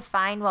hard to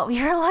find what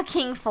we were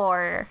looking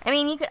for. I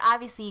mean, you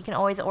can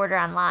always order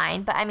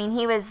online, but I mean,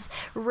 he was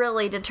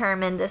really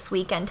determined this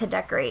weekend to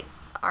decorate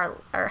our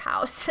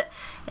house,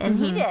 and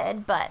he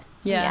did. But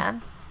yeah,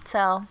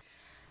 so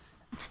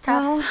it's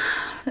tough.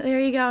 Well, there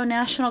you go.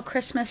 National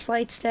Christmas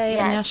Lights Day,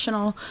 Yes. and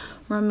National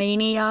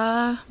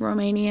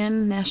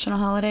Romanian National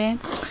Holiday,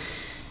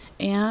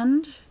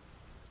 and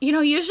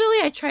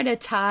usually I try to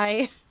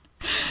tie.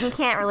 You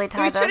can't really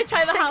tie We those try to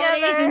tie the together.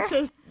 holidays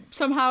into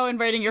somehow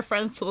inviting your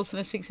friends to listen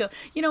to Seeking Sailor.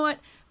 You know what?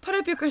 Put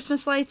up your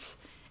Christmas lights,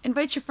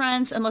 invite your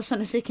friends, and listen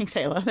to Seeking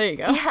Sailor. There you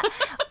go. Yeah.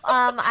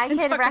 I And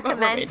could talk about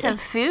recommend Romania. some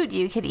food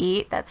you could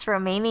eat that's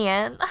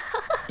Romanian.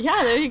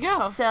 Yeah, there you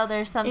go. So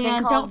there's something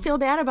And called... don't feel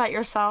bad about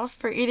yourself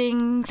for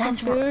eating some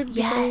That's food right.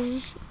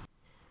 because Yes.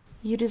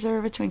 you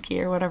deserve a Twinkie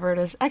or whatever it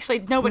is. Actually,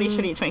 nobody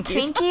should eat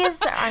Twinkies.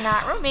 Twinkies are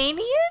not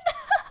Romanian.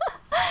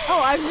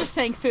 Oh, I was just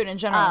saying food in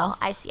general. Oh,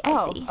 I see.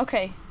 I see.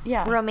 Okay.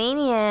 Yeah.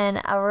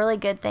 Romanian, a really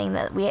good thing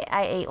that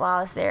I ate while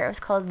I was there, it was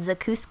called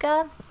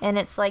zakuska, and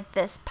it's like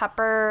this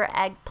pepper,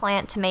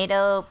 eggplant,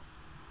 tomato,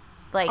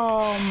 like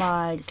Oh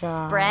my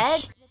god.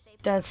 spread.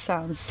 That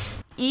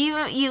sounds. You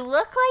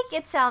look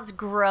like it sounds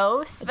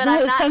gross, but No,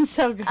 I'm it not. sounds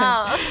so good.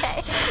 Oh,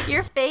 okay.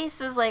 Your face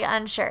was like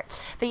unsure,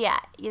 but yeah,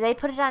 they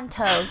put it on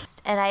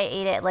toast, and I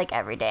ate it like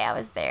every day I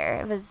was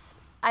there. It was.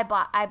 I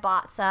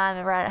bought some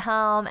and brought it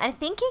home. I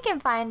think you can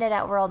find it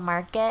at World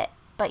Market,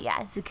 but yeah,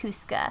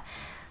 zakuska.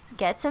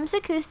 Get some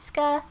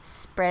zakuska,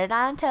 spread it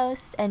on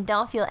toast, and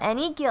don't feel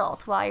any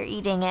guilt while you're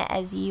eating it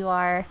as you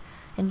are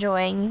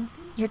enjoying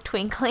your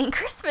twinkling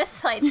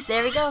Christmas lights.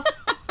 There we go.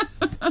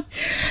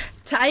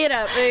 Tie it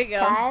up. There you go.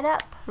 Tie it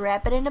up,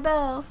 wrap it in a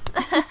bow.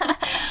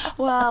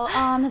 Well,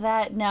 on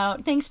that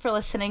note, thanks for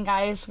listening,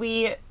 guys.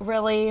 We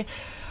really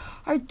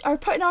are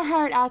putting our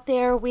heart out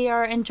there. We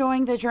are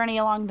enjoying the journey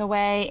along the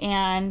way,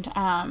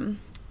 and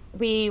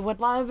we would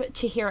love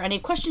to hear any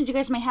questions you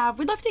guys may have.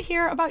 We'd love to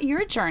hear about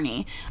your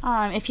journey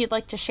if you'd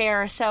like to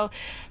share. So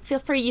feel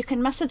free. You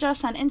can message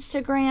us on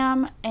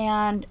Instagram,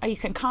 and you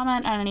can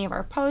comment on any of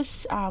our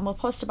posts. We'll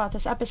post about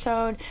this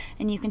episode,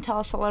 and you can tell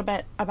us a little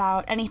bit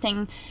about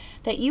anything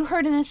that you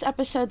heard in this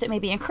episode that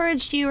maybe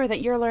encouraged you or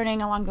that you're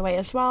learning along the way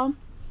as well.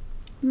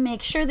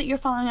 Make sure that you're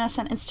following us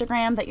on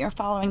Instagram, that you're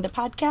following the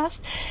podcast.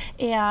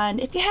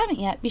 And if you haven't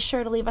yet, be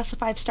sure to leave us a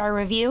 5-star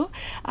review.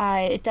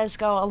 It does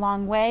go a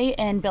long way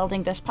in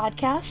building this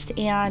podcast.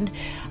 And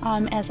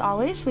as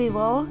always, we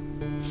will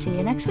see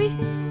you next week.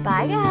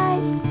 Bye,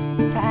 guys.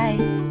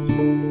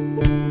 Bye.